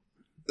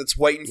that's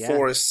waiting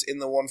for us in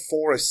the one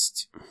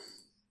forest.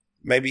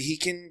 Maybe he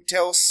can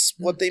tell us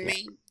what they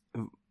mean.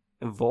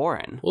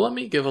 Vorin. Well, let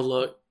me give a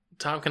look.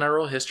 Tom, can I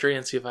roll history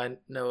and see if I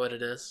know what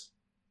it is?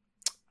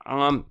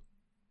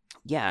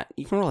 Yeah,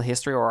 you can roll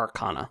history or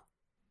arcana.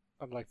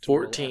 I'd like to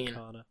 14.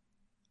 roll Arcana.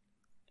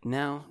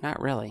 No,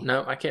 not really.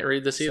 No, I can't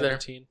read this either.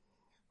 17.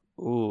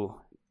 Ooh,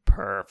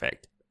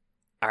 perfect.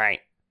 All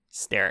right,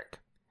 Steric.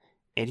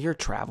 In your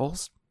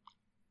travels,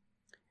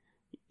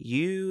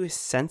 you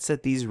sense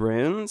that these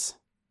runes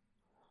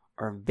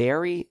are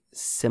very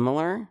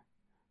similar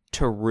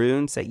to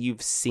runes that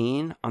you've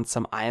seen on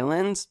some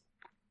islands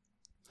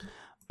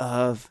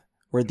of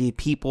where the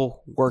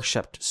people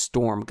worshipped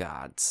storm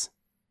gods.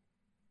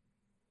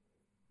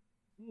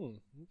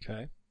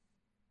 Okay.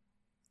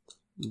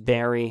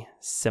 Very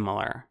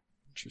similar.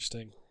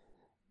 Interesting.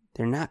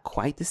 They're not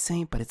quite the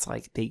same, but it's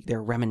like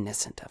they're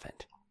reminiscent of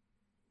it.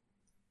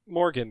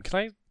 Morgan, can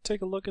I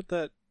take a look at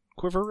that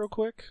quiver real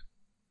quick?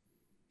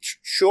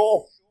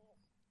 Sure.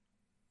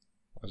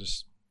 I'll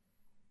just,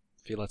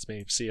 if he lets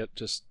me see it,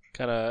 just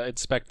kind of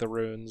inspect the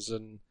runes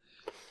and...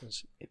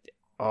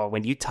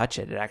 When you touch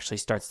it, it actually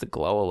starts to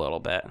glow a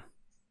little bit.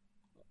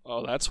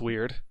 Oh, that's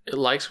weird. It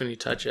likes when you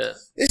touch it.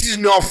 This is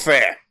not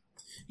fair.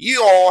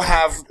 You all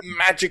have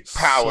magic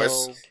powers.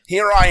 So-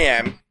 Here I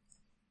am.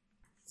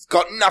 It's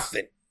got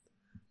nothing.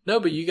 No,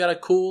 but you got a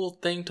cool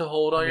thing to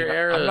hold all your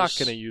arrows. I'm not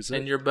going to use it.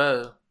 And your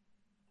bow.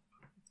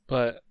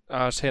 But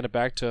I'll just hand it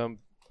back to him.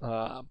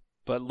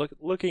 But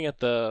looking at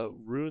the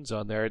runes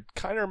on there, it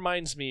kind of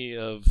reminds me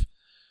of...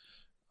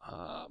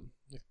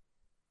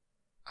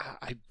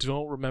 I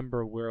don't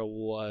remember where it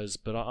was,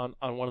 but on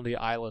one of the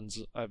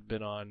islands I've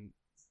been on,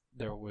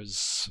 there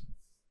was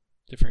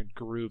different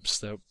groups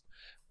that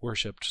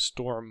worshipped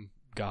storm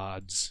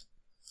gods,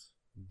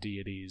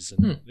 deities,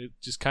 and it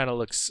just kind of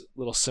looks a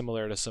little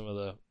similar to some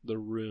of the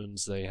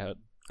runes they had.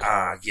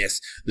 Ah,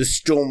 yes. The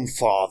Storm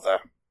Father.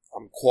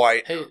 I'm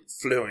quite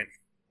fluent.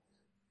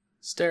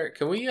 Steric,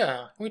 can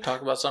we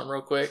talk about something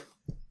real quick?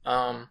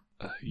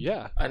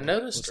 Yeah. I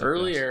noticed What's up,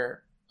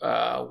 earlier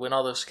when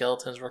all those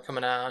skeletons were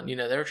coming out, they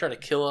were trying to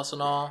kill us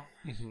and all,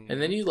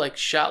 and then you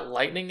shot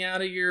lightning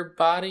out of your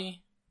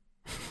body.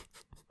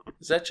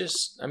 Is that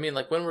just? I mean,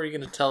 when were you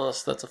going to tell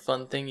us that's a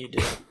fun thing you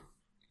do?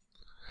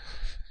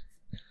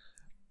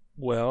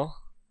 Well,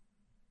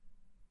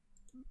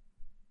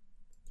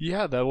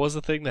 yeah, that was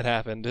a thing that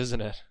happened,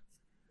 isn't it?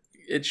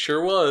 It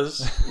sure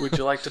was. Would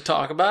you like to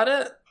talk about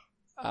it?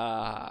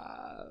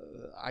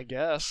 I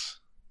guess.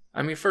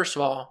 I mean, first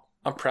of all,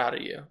 I'm proud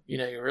of you.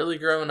 You're really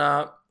growing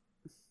up.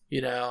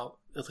 It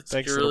looks Thanks,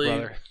 like you're little really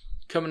brother.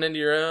 coming into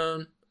your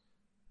own.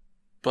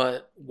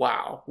 But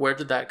wow, where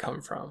did that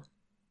come from?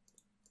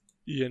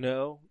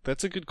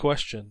 That's a good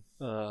question.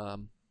 I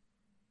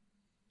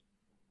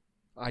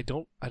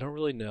don't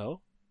really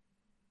know.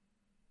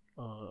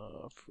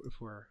 If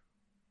we're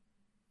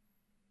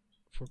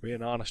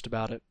being honest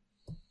about it.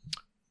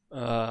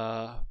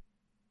 The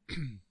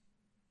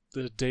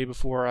day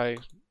before I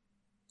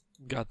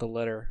got the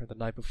letter, or the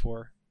night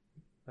before,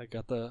 I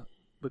got the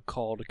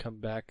call to come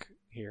back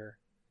here.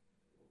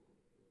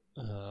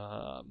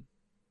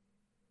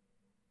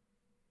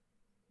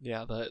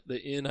 Yeah,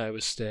 the inn I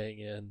was staying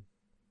in,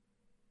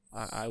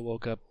 I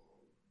woke up,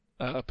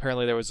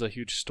 apparently there was a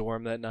huge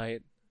storm that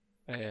night,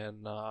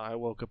 and I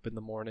woke up in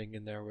the morning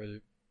and there were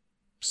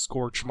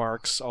scorch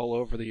marks all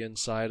over the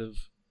inside of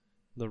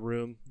the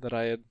room that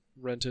I had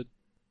rented.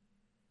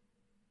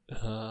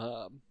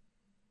 I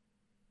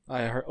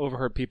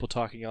overheard people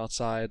talking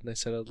outside, and they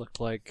said it looked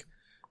like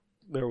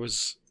there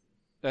was,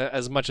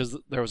 as much as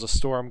there was a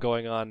storm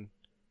going on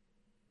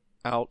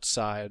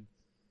outside,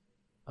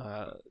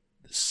 the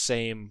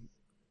same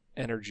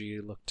energy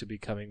looked to be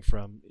coming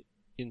from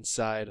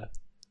inside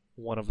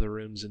one of the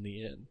rooms in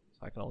the inn.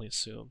 I can only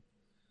assume.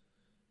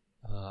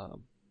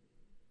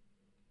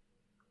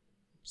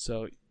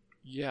 So,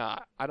 yeah,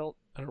 I don't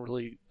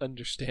really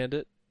understand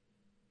it.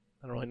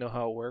 I don't really know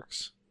how it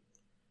works.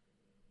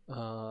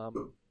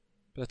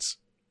 That's,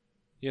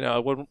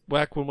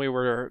 back when we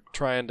were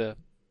trying to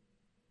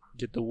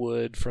get the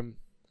wood from,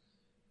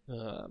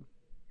 a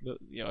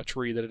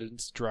tree that had been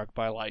struck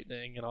by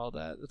lightning and all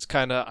that. That's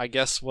kind of, I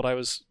guess, what I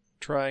was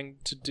trying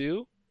to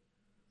do.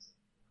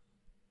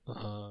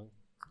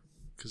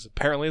 Because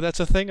apparently that's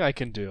a thing I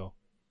can do.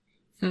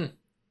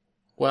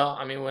 Well,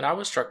 I mean, when I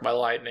was struck by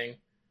lightning,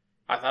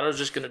 I thought I was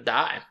just going to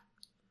die.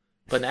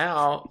 But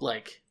now,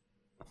 like,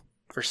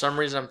 for some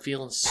reason I'm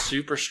feeling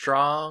super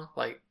strong.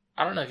 Like,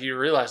 I don't know if you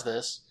realize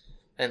this.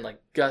 And, like,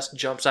 Gus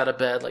jumps out of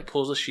bed, like,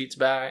 pulls the sheets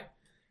back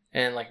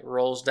and, like,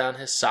 rolls down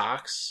his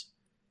socks.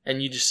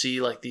 And you just see,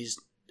 like, these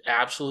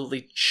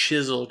absolutely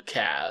chiseled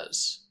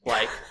calves.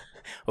 Like,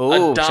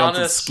 Oh, Adonis,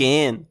 jumping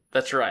skin.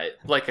 That's right.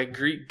 Like a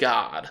Greek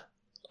god.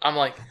 I'm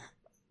like,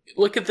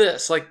 look at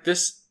this. Like,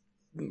 this,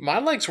 my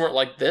legs weren't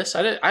like this.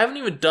 I haven't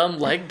even done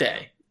leg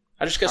day.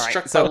 I just got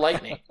struck by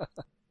lightning.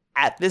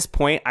 At this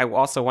point, I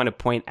also want to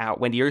point out,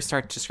 when you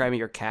start describing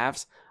your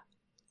calves,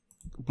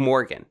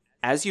 Morgan,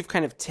 as you've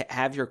kind of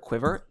have your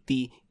quiver,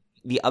 the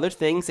other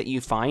things that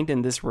you find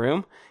in this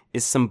room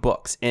is some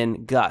books.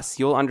 And Gus,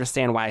 you'll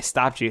understand why I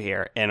stopped you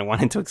here and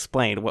wanted to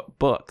explain what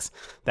books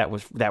that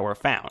were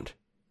found.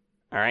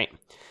 All right.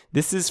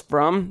 This is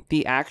from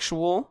the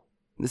actual,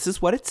 this is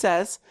what it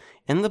says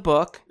in the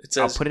book. It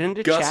says, I'll put it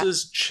into chat.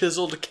 Gus's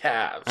chiseled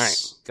calves. All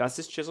right.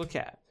 Gus's chiseled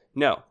calves.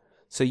 No.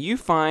 So you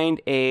find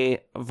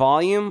a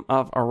volume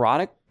of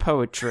erotic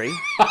poetry,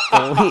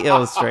 fully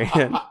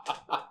illustrated,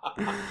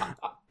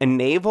 a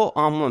naval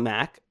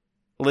almanac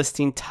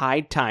listing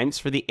tide times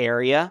for the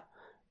area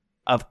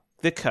of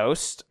the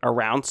coast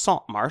around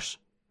Saltmarsh,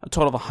 a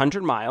total of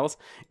 100 miles,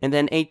 and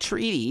then a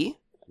treaty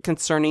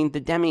concerning the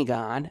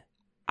demigod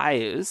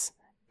Ius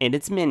and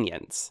its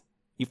minions.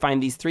 You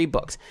find these 3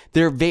 books.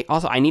 They're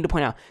also, I need to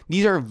point out,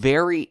 these are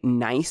very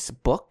nice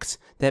books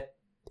that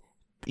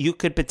you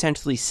could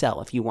potentially sell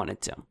if you wanted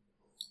to.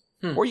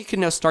 Or you can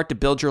now start to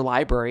build your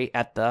library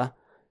at the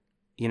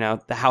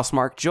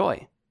Housemark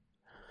Joy.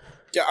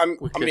 Yeah,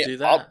 We could do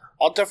that.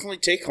 I'll definitely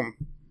take them.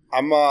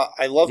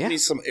 I love me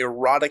some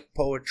erotic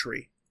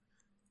poetry.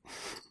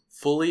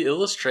 Fully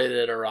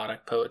illustrated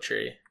erotic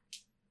poetry.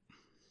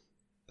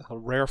 A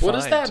rare What find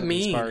does that in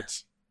these mean?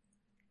 parts.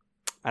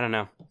 I don't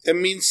know. It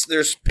means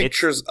there's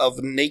pictures of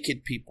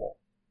naked people.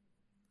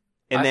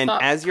 And I then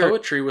thought as you're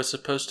poetry was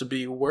supposed to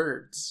be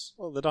words.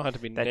 Well, they don't have to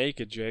be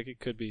naked, Jake. It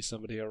could be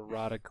somebody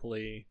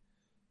erotically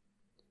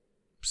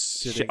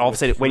sitting I'll with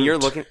say when you're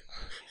fruit. looking,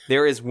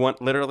 there is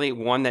literally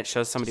one that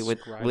shows somebody with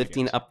Describing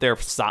lifting it. up their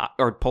sock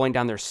or pulling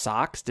down their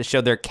socks to show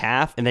their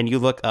calf, and then you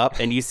look up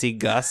and you see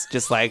Gus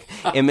just like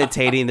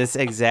imitating this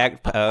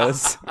exact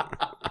pose.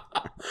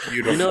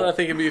 Beautiful. You know what I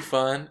think would be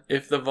fun?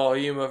 If the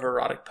volume of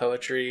erotic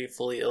poetry,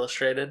 fully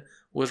illustrated,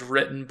 was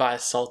written by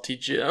Salty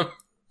Jim.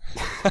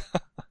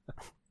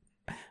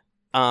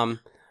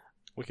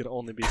 We could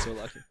only be so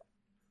lucky.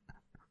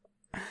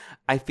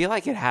 I feel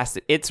like it has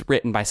to. It's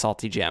written by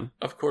Salty Jim.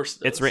 Of course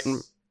it It's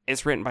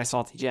is. written by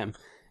Salty Jim.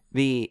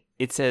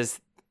 It says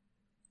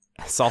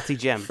Salty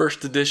Jim.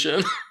 First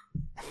edition.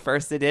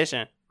 First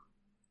edition.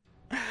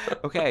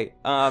 Okay,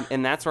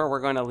 and that's where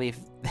we're going to leave.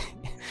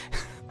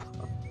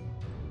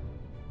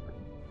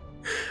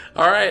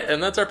 All right,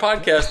 and that's our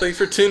podcast. Thanks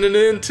for tuning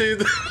in to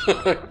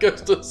the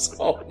Ghost of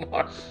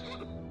Saltmarsh.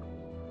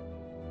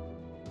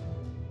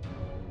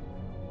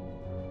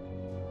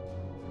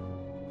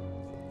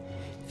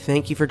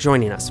 Thank you for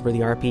joining us for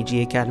the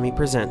RPG Academy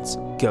presents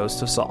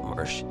Ghost of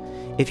Saltmarsh.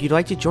 If you'd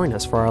like to join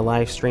us for our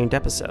live streamed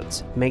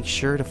episodes, make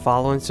sure to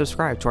follow and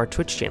subscribe to our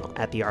Twitch channel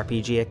at the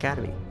RPG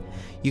Academy.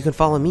 You can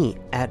follow me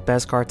at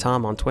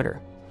BezcarTom on Twitter.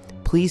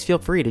 Please feel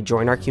free to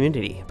join our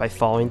community by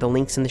following the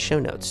links in the show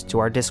notes to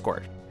our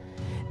Discord.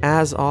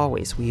 As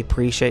always, we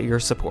appreciate your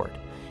support,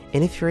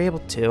 and if you're able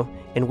to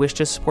and wish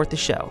to support the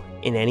show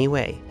in any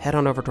way, head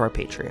on over to our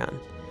Patreon.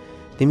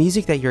 The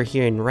music that you're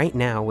hearing right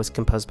now was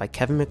composed by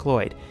Kevin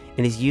MacLeod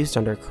and is used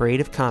under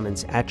Creative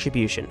Commons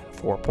Attribution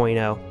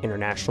 4.0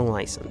 International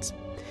License.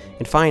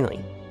 And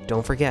finally,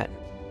 don't forget,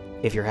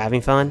 if you're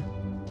having fun,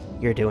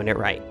 you're doing it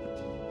right.